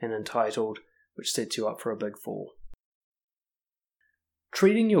and entitled, which sets you up for a big fall.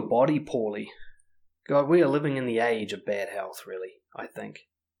 Treating your body poorly. God, we are living in the age of bad health, really, I think.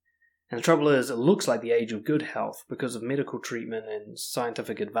 And the trouble is, it looks like the age of good health because of medical treatment and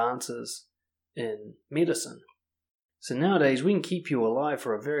scientific advances in medicine. So nowadays, we can keep you alive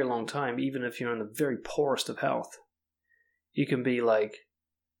for a very long time, even if you're in the very poorest of health. You can be like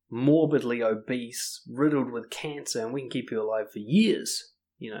morbidly obese, riddled with cancer, and we can keep you alive for years.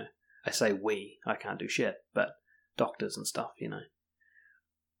 I say we, I can't do shit, but doctors and stuff,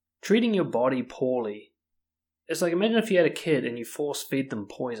 Treating your body poorly. It's like, imagine if you had a kid and you force-fed them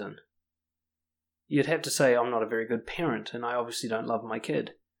poison. You'd have to say, I'm not a very good parent, and I obviously don't love my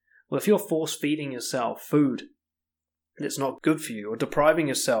kid. Well, if you're force-feeding yourself food that's not good for you, or depriving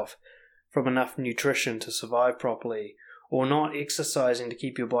yourself from enough nutrition to survive properly, or not exercising to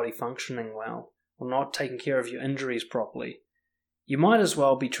keep your body functioning well, or not taking care of your injuries properly, you might as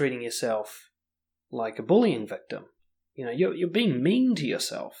well be treating yourself like a bullying victim. You're being mean to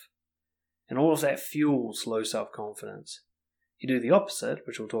yourself. And all of that fuels low self-confidence. You do the opposite,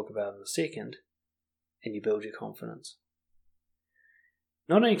 which we'll talk about in a second, and you build your confidence.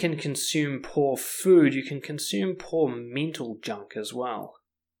 Not only can you consume poor food, you can consume poor mental junk as well.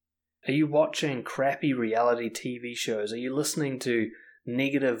 Are you watching crappy reality TV shows? Are you listening to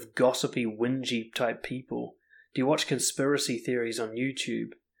negative, gossipy, whingy type people? Do you watch conspiracy theories on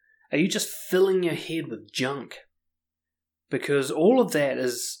YouTube? Are you just filling your head with junk? Because all of that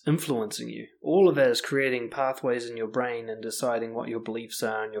is influencing you. All of that is creating pathways in your brain and deciding what your beliefs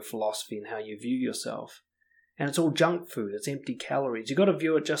are and your philosophy and how you view yourself. And it's all junk food. It's empty calories. You've got to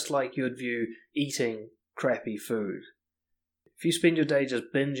view it just like you would view eating crappy food. If you spend your day just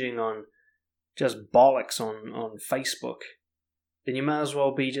binging on just bollocks on Facebook, then you might as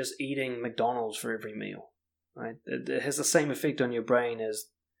well be just eating McDonald's for every meal. Right? It has the same effect on your brain as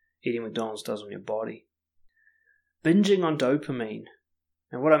eating McDonald's does on your body. Binging on dopamine.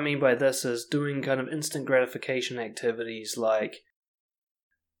 And what I mean by this is doing kind of instant gratification activities like,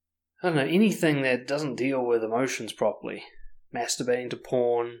 anything that doesn't deal with emotions properly. Masturbating to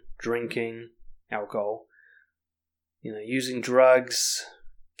porn, drinking, alcohol, using drugs,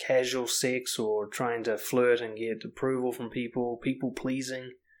 casual sex, or trying to flirt and get approval from people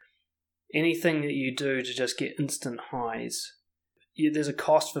pleasing. Anything that you do to just get instant highs. There's a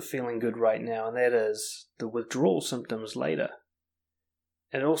cost for feeling good right now, and that is the withdrawal symptoms later.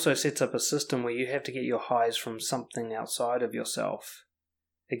 It also sets up a system where you have to get your highs from something outside of yourself.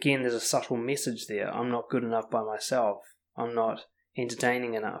 Again, there's a subtle message there. I'm not good enough by myself. I'm not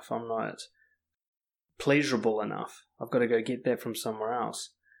entertaining enough. I'm not pleasurable enough. I've got to go get that from somewhere else.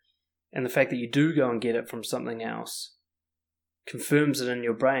 And the fact that you do go and get it from something else confirms it in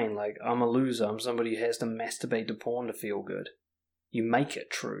your brain, like, I'm a loser, I'm somebody who has to masturbate to porn to feel good. You make it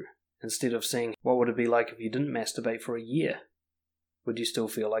true, instead of saying, what would it be like if you didn't masturbate for a year? Would you still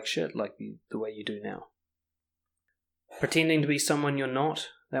feel like shit, like the way you do now? Pretending to be someone you're not,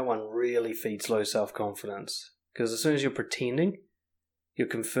 that one really feeds low self-confidence. Because as soon as you're pretending, you're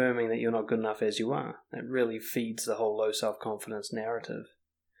confirming that you're not good enough as you are. That really feeds the whole low self-confidence narrative.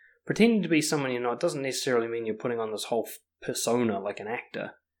 Pretending to be someone you're not doesn't necessarily mean you're putting on this whole persona like an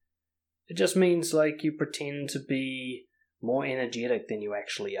actor. It just means like you pretend to be more energetic than you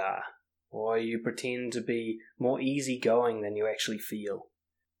actually are. Or you pretend to be more easygoing than you actually feel.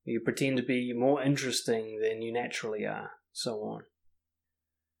 You pretend to be more interesting than you naturally are. So on.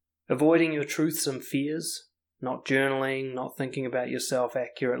 Avoiding your truths and fears. Not journaling, not thinking about yourself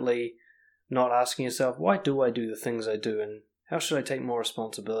accurately, not asking yourself, why do I do the things I do, and how should I take more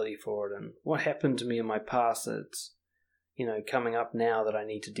responsibility for it, and what happened to me in my past that's, coming up now that I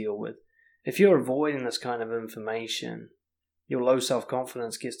need to deal with. If you're avoiding this kind of information, your low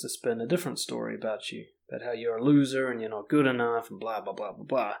self-confidence gets to spin a different story about you, about how you're a loser and you're not good enough and blah, blah, blah, blah,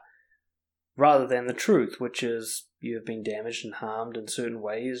 blah, rather than the truth, which is you have been damaged and harmed in certain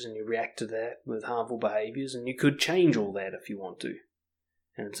ways and you react to that with harmful behaviours, and you could change all that if you want to.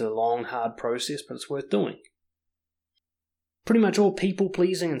 And it's a long, hard process, but it's worth doing. Pretty much all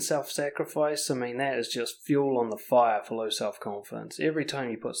people-pleasing and self-sacrifice, that is just fuel on the fire for low self-confidence. Every time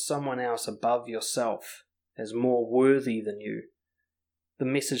you put someone else above yourself as more worthy than you, the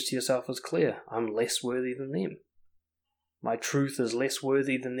message to yourself is clear. I'm less worthy than them. My truth is less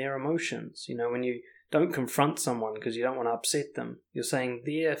worthy than their emotions. When you don't confront someone because you don't want to upset them, you're saying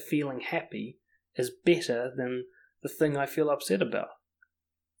their feeling happy is better than the thing I feel upset about.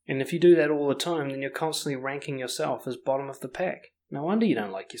 And if you do that all the time, then you're constantly ranking yourself as bottom of the pack. No wonder you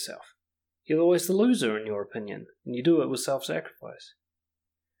don't like yourself. You're always the loser in your opinion, and you do it with self-sacrifice.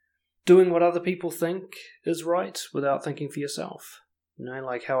 Doing what other people think is right without thinking for yourself.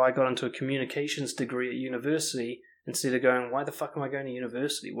 Like how I got into a communications degree at university instead of going, why the fuck am I going to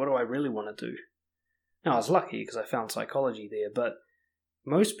university? What do I really want to do? Now, I was lucky because I found psychology there, but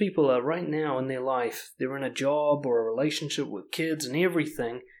most people are right now in their life, they're in a job or a relationship with kids and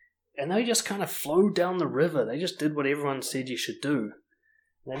everything, and they just kind of flowed down the river. They just did what everyone said you should do.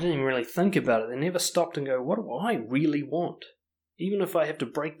 They didn't even really think about it. They never stopped and go, what do I really want? Even if I have to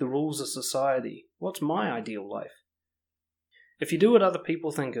break the rules of society, what's my ideal life? If you do what other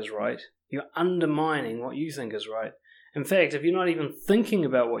people think is right, you're undermining what you think is right. In fact, if you're not even thinking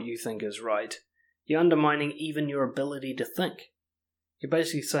about what you think is right, you're undermining even your ability to think. You're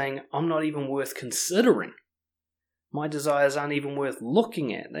basically saying, I'm not even worth considering. My desires aren't even worth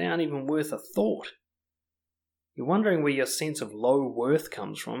looking at. They aren't even worth a thought. You're wondering where your sense of low worth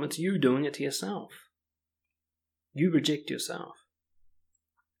comes from. It's you doing it to yourself. You reject yourself.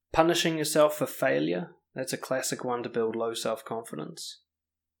 Punishing yourself for failure, that's a classic one to build low self-confidence.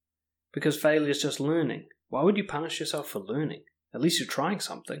 Because failure is just learning. Why would you punish yourself for learning? At least you're trying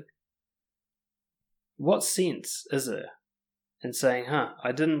something. What sense is there in saying,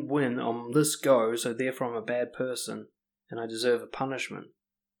 I didn't win on this go, so therefore I'm a bad person, and I deserve a punishment?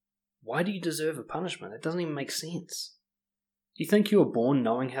 Why do you deserve a punishment? It doesn't even make sense. You think you were born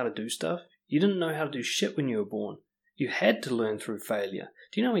knowing how to do stuff? You didn't know how to do shit when you were born. You had to learn through failure.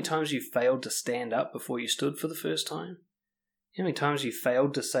 Do you know how many times you failed to stand up before you stood for the first time? You know how many times you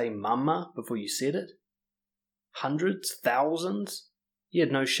failed to say mama before you said it? Hundreds? Thousands? You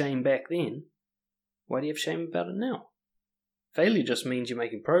had no shame back then. Why do you have shame about it now? Failure just means you're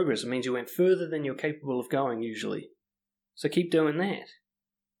making progress. It means you went further than you're capable of going usually. So keep doing that.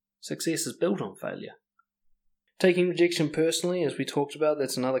 Success is built on failure. Taking rejection personally, as we talked about,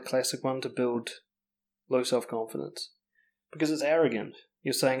 that's another classic one to build low self-confidence. Because it's arrogant.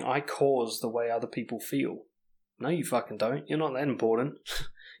 You're saying, I cause the way other people feel. No, you fucking don't. You're not that important.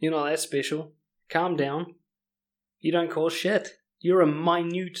 You're not that special. Calm down. You don't cause shit. You're a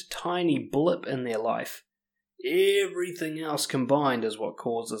minute, tiny blip in their life. Everything else combined is what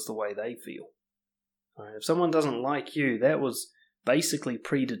causes the way they feel. Right, if someone doesn't like you, that was basically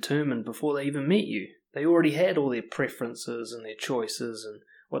predetermined before they even met you. They already had all their preferences and their choices and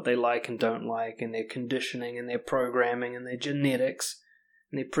what they like and don't like, and their conditioning and their programming and their genetics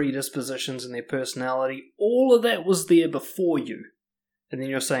and their predispositions and their personality. All of that was there before you. And then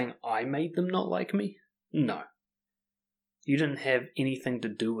you're saying, I made them not like me? No. You didn't have anything to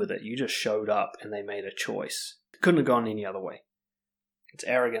do with it. You just showed up and they made a choice. It couldn't have gone any other way. It's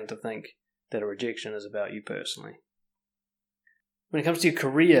arrogant to think that a rejection is about you personally. When it comes to your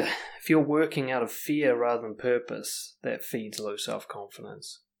career, if you're working out of fear rather than purpose, that feeds low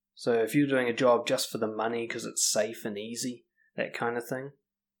self-confidence. So if you're doing a job just for the money because it's safe and easy, that kind of thing,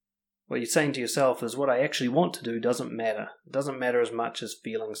 what you're saying to yourself is what I actually want to do doesn't matter. It doesn't matter as much as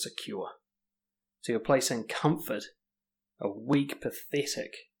feeling secure. So you're placing comfort, a weak,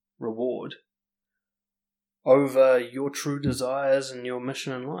 pathetic reward, over your true desires and your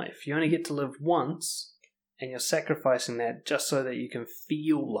mission in life. You only get to live once, and you're sacrificing that just so that you can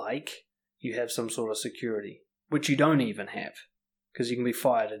feel like you have some sort of security, which you don't even have, because you can be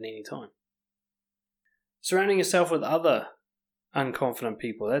fired at any time. Surrounding yourself with other unconfident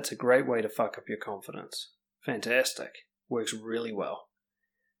people, that's a great way to fuck up your confidence. Fantastic. Works really well.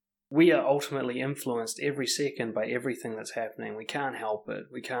 We are ultimately influenced every second by everything that's happening. We can't help it.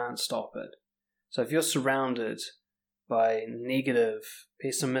 We can't stop it. So if you're surrounded by negative,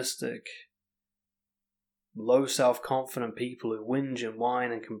 pessimistic, low self-confident people who whinge and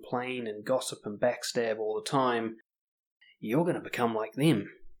whine and complain and gossip and backstab all the time, you're going to become like them.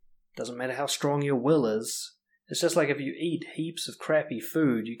 Doesn't matter how strong your will is. It's just like if you eat heaps of crappy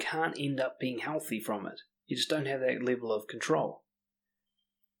food, you can't end up being healthy from it. You just don't have that level of control.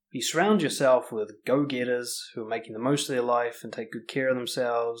 If you surround yourself with go-getters who are making the most of their life and take good care of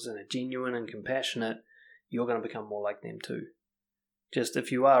themselves and are genuine and compassionate, you're going to become more like them too. Just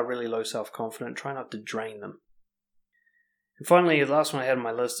if you are really low self-confident, try not to drain them. And finally, the last one I had on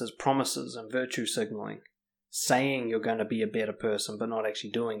my list is promises and virtue signaling. Saying you're going to be a better person but not actually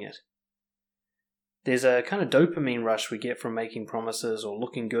doing it. There's a kind of dopamine rush we get from making promises or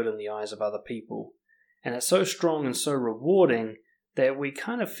looking good in the eyes of other people. And it's so strong and so rewarding that we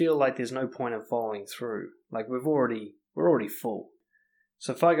kind of feel like there's no point in following through. Like we're already full.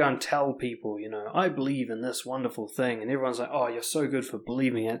 So if I go and tell people, I believe in this wonderful thing, and everyone's like, oh, you're so good for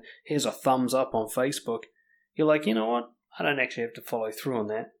believing it, here's a thumbs up on Facebook, you're like, you know what? I don't actually have to follow through on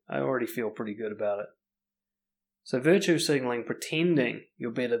that. I already feel pretty good about it. So virtue signaling, pretending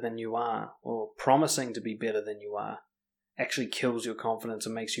you're better than you are, or promising to be better than you are, actually kills your confidence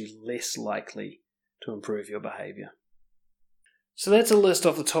and makes you less likely to improve your behavior. So that's a list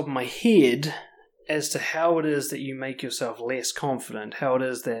off the top of my head as to how it is that you make yourself less confident, how it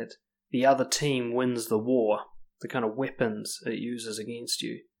is that the other team wins the war, the kind of weapons it uses against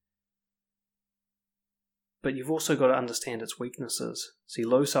you. But you've also got to understand its weaknesses. See,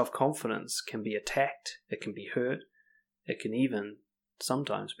 low self-confidence can be attacked, it can be hurt, it can even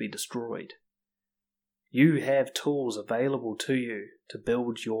sometimes be destroyed. You have tools available to you to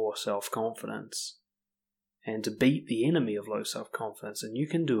build your self-confidence and to beat the enemy of low self-confidence, and you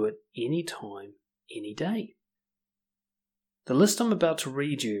can do it anytime, any day. The list I'm about to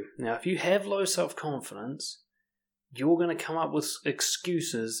read you, now if you have low self-confidence, you're going to come up with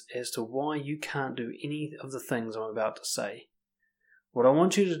excuses as to why you can't do any of the things I'm about to say. What I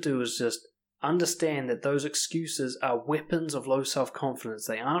want you to do is just understand that those excuses are weapons of low self-confidence.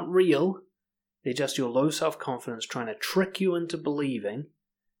 They aren't real. They're just your low self-confidence trying to trick you into believing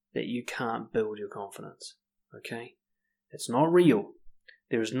that you can't build your confidence. Okay? It's not real.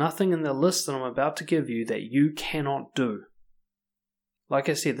 There is nothing in the list that I'm about to give you that you cannot do. Like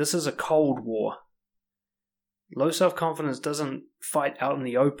I said, this is a cold war. Low self-confidence doesn't fight out in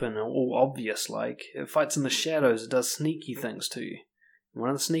the open or all obvious like. It fights in the shadows. It does sneaky things to you. And one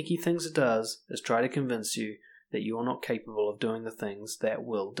of the sneaky things it does is try to convince you that you are not capable of doing the things that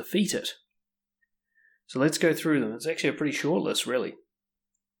will defeat it. So let's go through them. It's actually a pretty short list, really.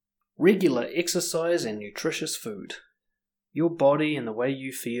 Regular exercise and nutritious food. Your body and the way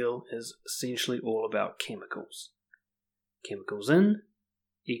you feel is essentially all about chemicals. Chemicals in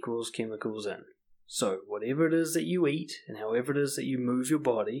equals chemicals in. So whatever it is that you eat and however it is that you move your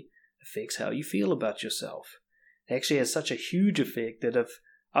body affects how you feel about yourself. It actually has such a huge effect that if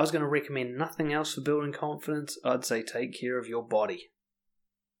I was going to recommend nothing else for building confidence, I'd say take care of your body.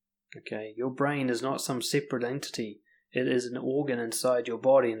 Okay, your brain is not some separate entity. It is an organ inside your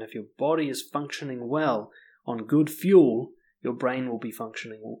body, and if your body is functioning well on good fuel, your brain will be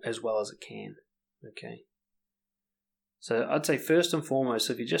functioning as well as it can. Okay. So I'd say first and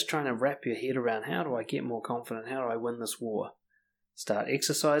foremost, if you're just trying to wrap your head around how do I get more confident, how do I win this war, start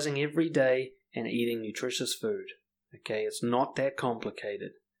exercising every day and eating nutritious food. Okay, it's not that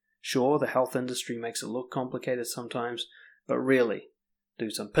complicated. Sure, the health industry makes it look complicated sometimes, but really, do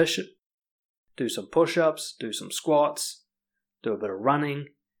some push-ups, do some squats, do a bit of running,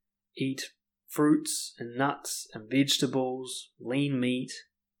 eat fruits and nuts and vegetables, lean meat,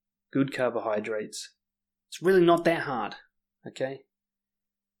 good carbohydrates. It's really not that hard, okay?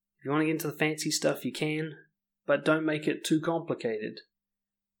 If you want to get into the fancy stuff, you can, but don't make it too complicated.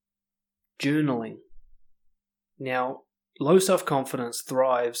 Journaling. Now, Low self-confidence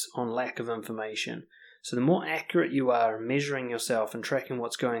thrives on lack of information. So the more accurate you are in measuring yourself and tracking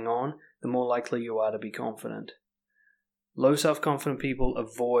what's going on, the more likely you are to be confident. Low self-confident people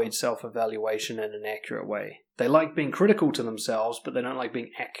avoid self-evaluation in an accurate way. They like being critical to themselves, but they don't like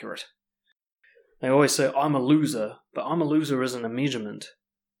being accurate. They always say, I'm a loser, but I'm a loser isn't a measurement.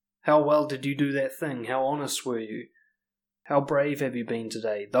 How well did you do that thing? How honest were you? How brave have you been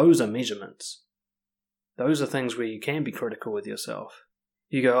today? Those are measurements. Those are things where you can be critical with yourself.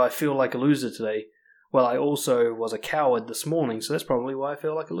 You go, I feel like a loser today. Well, I also was a coward this morning, so that's probably why I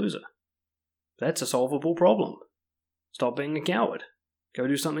feel like a loser. That's a solvable problem. Stop being a coward. Go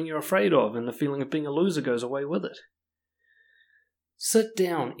do something you're afraid of, and the feeling of being a loser goes away with it. Sit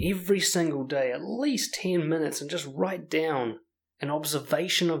down every single day, at least 10 minutes, and just write down an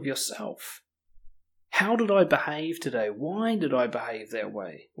observation of yourself. How did I behave today? Why did I behave that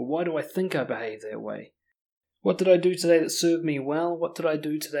way? Or why do I think I behaved that way? What did I do today that served me well? What did I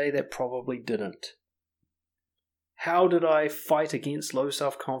do today that probably didn't? How did I fight against low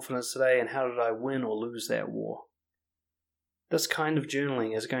self-confidence today, and how did I win or lose that war? This kind of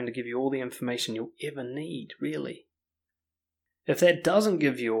journaling is going to give you all the information you'll ever need, really. If that doesn't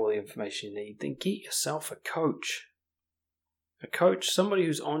give you all the information you need, then get yourself a coach. A coach, somebody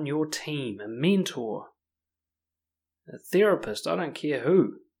who's on your team, a mentor, a therapist, I don't care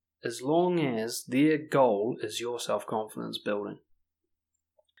who, as long as their goal is your self-confidence building.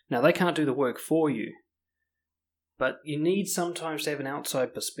 Now, they can't do the work for you, but you need sometimes to have an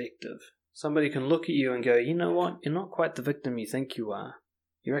outside perspective. Somebody can look at you and go, you know what, you're not quite the victim you think you are.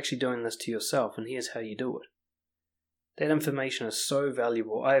 You're actually doing this to yourself, and here's how you do it. That information is so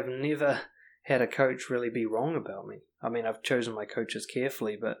valuable. I have never had a coach really be wrong about me. I mean, I've chosen my coaches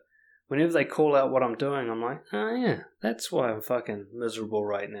carefully, but whenever they call out what I'm doing, I'm like, oh yeah, that's why I'm fucking miserable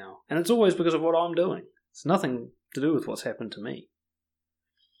right now. And it's always because of what I'm doing. It's nothing to do with what's happened to me.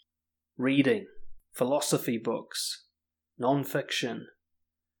 Reading, philosophy books, non-fiction,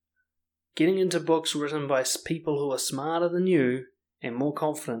 getting into books written by people who are smarter than you and more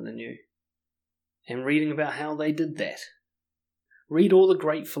confident than you, and reading about how they did that. Read all the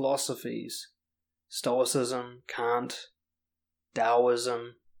great philosophies. Stoicism, Kant,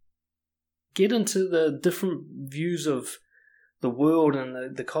 Taoism. Get into the different views of the world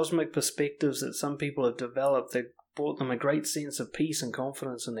and the cosmic perspectives that some people have developed that brought them a great sense of peace and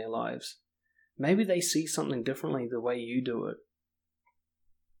confidence in their lives. Maybe they see something differently the way you do it.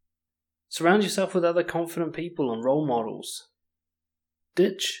 Surround yourself with other confident people and role models.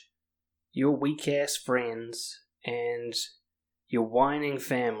 Ditch your weak-ass friends and your whining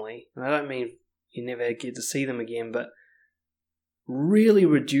family. And I don't mean you never get to see them again, but really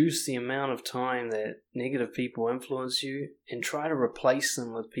reduce the amount of time that negative people influence you and try to replace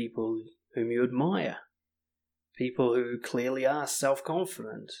them with people whom you admire. People who clearly are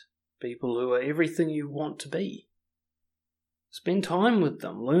self-confident. People who are everything you want to be. Spend time with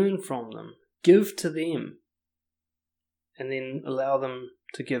them, learn from them, give to them, and then allow them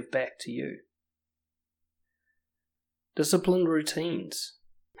to give back to you. Disciplined routines.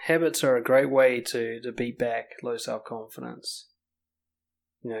 Habits are a great way to beat back low self-confidence.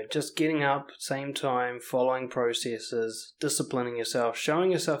 Just getting up, same time, following processes, disciplining yourself,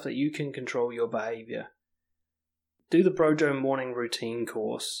 showing yourself that you can control your behavior. Do the Brojo morning routine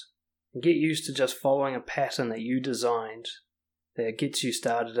course. And get used to just following a pattern that you designed that gets you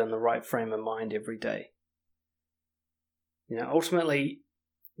started in the right frame of mind every day. Ultimately,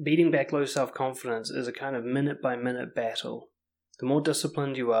 beating back low self-confidence is a kind of minute-by-minute battle. The more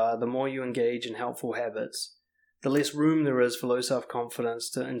disciplined you are, the more you engage in helpful habits, the less room there is for low self-confidence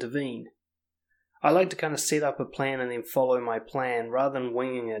to intervene. I like to kind of set up a plan and then follow my plan rather than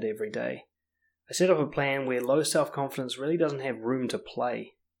winging it every day. I set up a plan where low self-confidence really doesn't have room to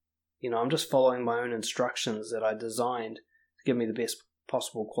play. I'm just following my own instructions that I designed to give me the best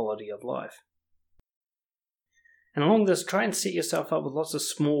possible quality of life. And along this, try and set yourself up with lots of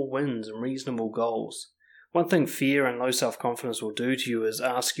small wins and reasonable goals. One thing fear and low self-confidence will do to you is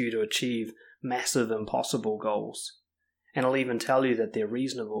ask you to achieve massive, impossible goals. And it'll even tell you that they're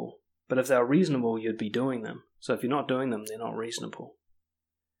reasonable. But if they're reasonable, you'd be doing them. So if you're not doing them, they're not reasonable.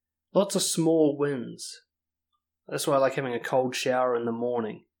 Lots of small wins. That's why I like having a cold shower in the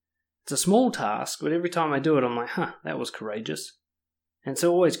morning. It's a small task, but every time I do it, I'm like, that was courageous. And it's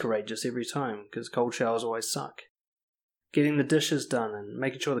always courageous every time, because cold showers always suck. Getting the dishes done and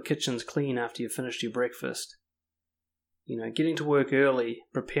making sure the kitchen's clean after you've finished your breakfast. Getting to work early,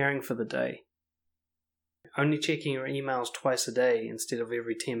 preparing for the day. Only checking your emails twice a day instead of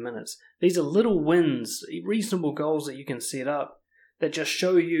every 10 minutes. These are little wins, reasonable goals that you can set up that just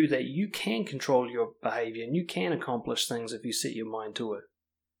show you that you can control your behavior and you can accomplish things if you set your mind to it.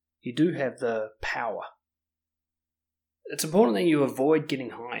 You do have the power. It's important that you avoid getting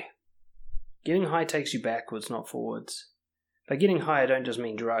high. Getting high takes you backwards, not forwards. By getting high, I don't just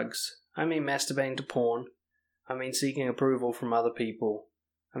mean drugs. I mean masturbating to porn. I mean seeking approval from other people.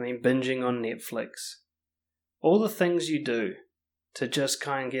 I mean binging on Netflix. All the things you do to just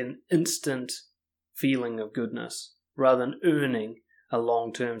kind of get an instant feeling of goodness rather than earning a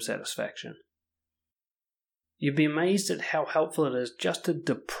long-term satisfaction. You'd be amazed at how helpful it is just to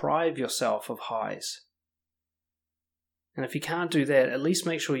deprive yourself of highs. And if you can't do that, at least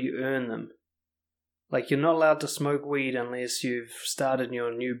make sure you earn them. Like, you're not allowed to smoke weed unless you've started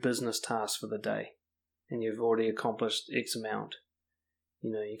your new business task for the day and you've already accomplished X amount.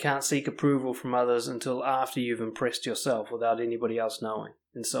 You can't seek approval from others until after you've impressed yourself without anybody else knowing,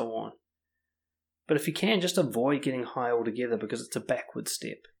 and so on. But if you can, just avoid getting high altogether because it's a backward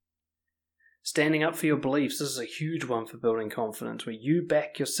step. Standing up for your beliefs, this is a huge one for building confidence, where you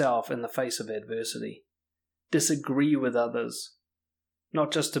back yourself in the face of adversity. Disagree with others,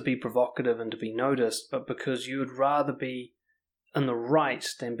 not just to be provocative and to be noticed, but because you would rather be in the right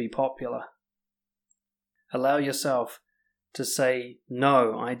than be popular. Allow yourself to say,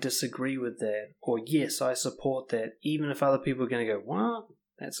 no, I disagree with that, or yes, I support that, even if other people are going to go, what?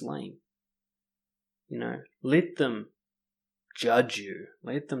 That's lame. Let them judge you,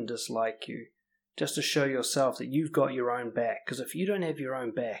 let them dislike you, just to show yourself that you've got your own back, because if you don't have your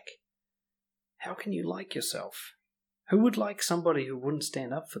own back, how can you like yourself? Who would like somebody who wouldn't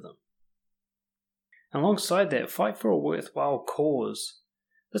stand up for them? Alongside that, fight for a worthwhile cause.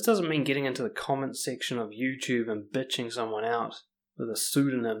 This doesn't mean getting into the comment section of YouTube and bitching someone out with a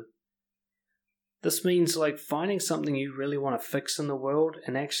pseudonym. This means finding something you really want to fix in the world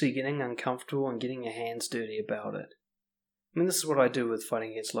and actually getting uncomfortable and getting your hands dirty about it. This is what I do with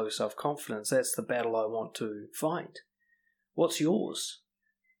fighting against low self-confidence. That's the battle I want to fight. What's yours?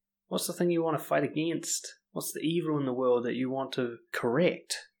 What's the thing you want to fight against? What's the evil in the world that you want to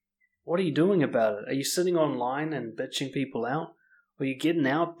correct? What are you doing about it? Are you sitting online and bitching people out? Or are you getting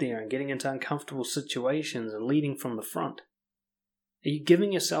out there and getting into uncomfortable situations and leading from the front? Are you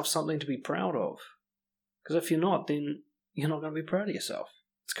giving yourself something to be proud of? Because if you're not, then you're not going to be proud of yourself.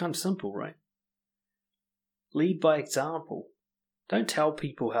 It's kind of simple, right? Lead by example. Don't tell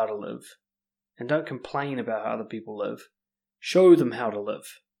people how to live. And don't complain about how other people live. Show them how to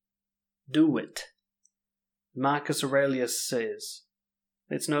live. Do it. Marcus Aurelius says,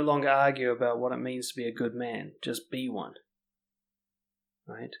 let's no longer argue about what it means to be a good man. Just be one.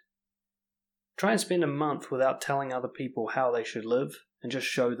 Right? Try and spend a month without telling other people how they should live and just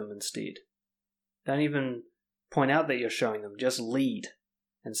show them instead. Don't even point out that you're showing them. Just lead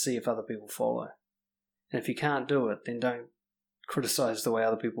and see if other people follow. And if you can't do it, then don't criticize the way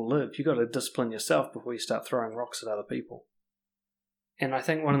other people live. You've got to discipline yourself before you start throwing rocks at other people. And I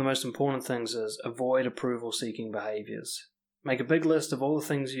think one of the most important things is avoid approval-seeking behaviors. Make a big list of all the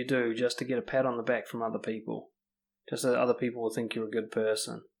things you do just to get a pat on the back from other people. Just so that other people will think you're a good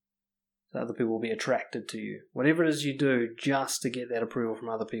person. So other people will be attracted to you. Whatever it is you do just to get that approval from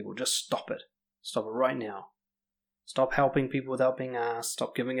other people, just stop it. Stop it right now. Stop helping people without being asked.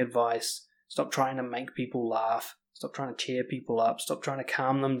 Stop giving advice. Stop trying to make people laugh. Stop trying to cheer people up. Stop trying to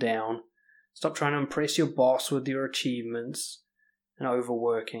calm them down. Stop trying to impress your boss with your achievements and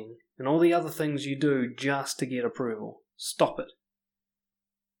overworking and all the other things you do just to get approval. Stop it.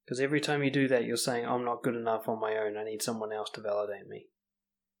 Because every time you do that, you're saying, I'm not good enough on my own. I need someone else to validate me.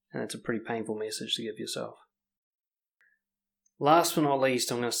 And it's a pretty painful message to give yourself. Last but not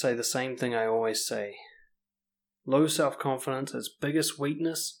least, I'm going to say the same thing I always say. Low self-confidence, its biggest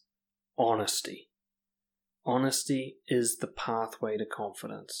weakness, honesty. Honesty is the pathway to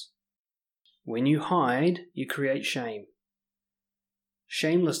confidence. When you hide, you create shame.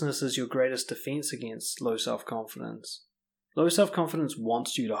 Shamelessness is your greatest defense against low self-confidence. Low self-confidence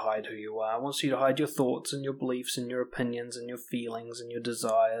wants you to hide who you are, wants you to hide your thoughts and your beliefs and your opinions and your feelings and your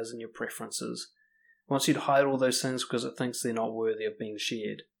desires and your preferences. It wants you to hide all those things because it thinks they're not worthy of being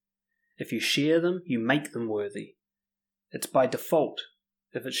shared. If you share them, you make them worthy. It's by default.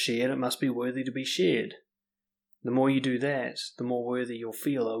 If it's shared, it must be worthy to be shared. The more you do that, the more worthy you'll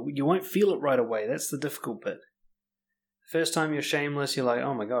feel. You won't feel it right away. That's the difficult bit. The first time you're shameless, you're like,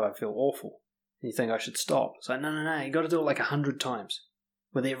 oh my god, I feel awful. And you think I should stop. It's like, no, you got to do it 100 times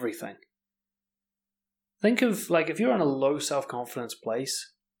with everything. Think of, if you're in a low self-confidence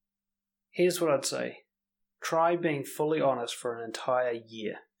place, here's what I'd say. Try being fully honest for an entire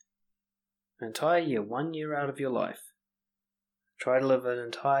year. An entire year, 1 year out of your life. Try to live an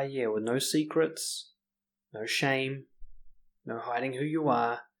entire year with no secrets, no shame, No hiding who you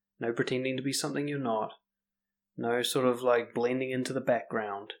are. No pretending to be something you're not. No sort of like blending into the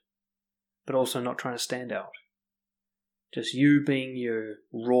background. But also not trying to stand out. Just you being you,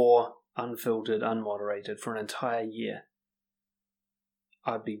 raw, unfiltered, unmoderated for an entire year.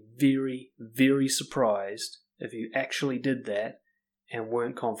 I'd be very, very surprised if you actually did that and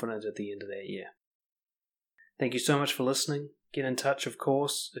weren't confident at the end of that year. Thank you so much for listening. Get in touch, of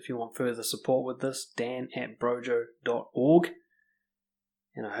course, if you want further support with this, dan@brojo.org.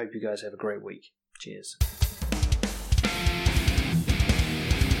 And I hope you guys have a great week. Cheers.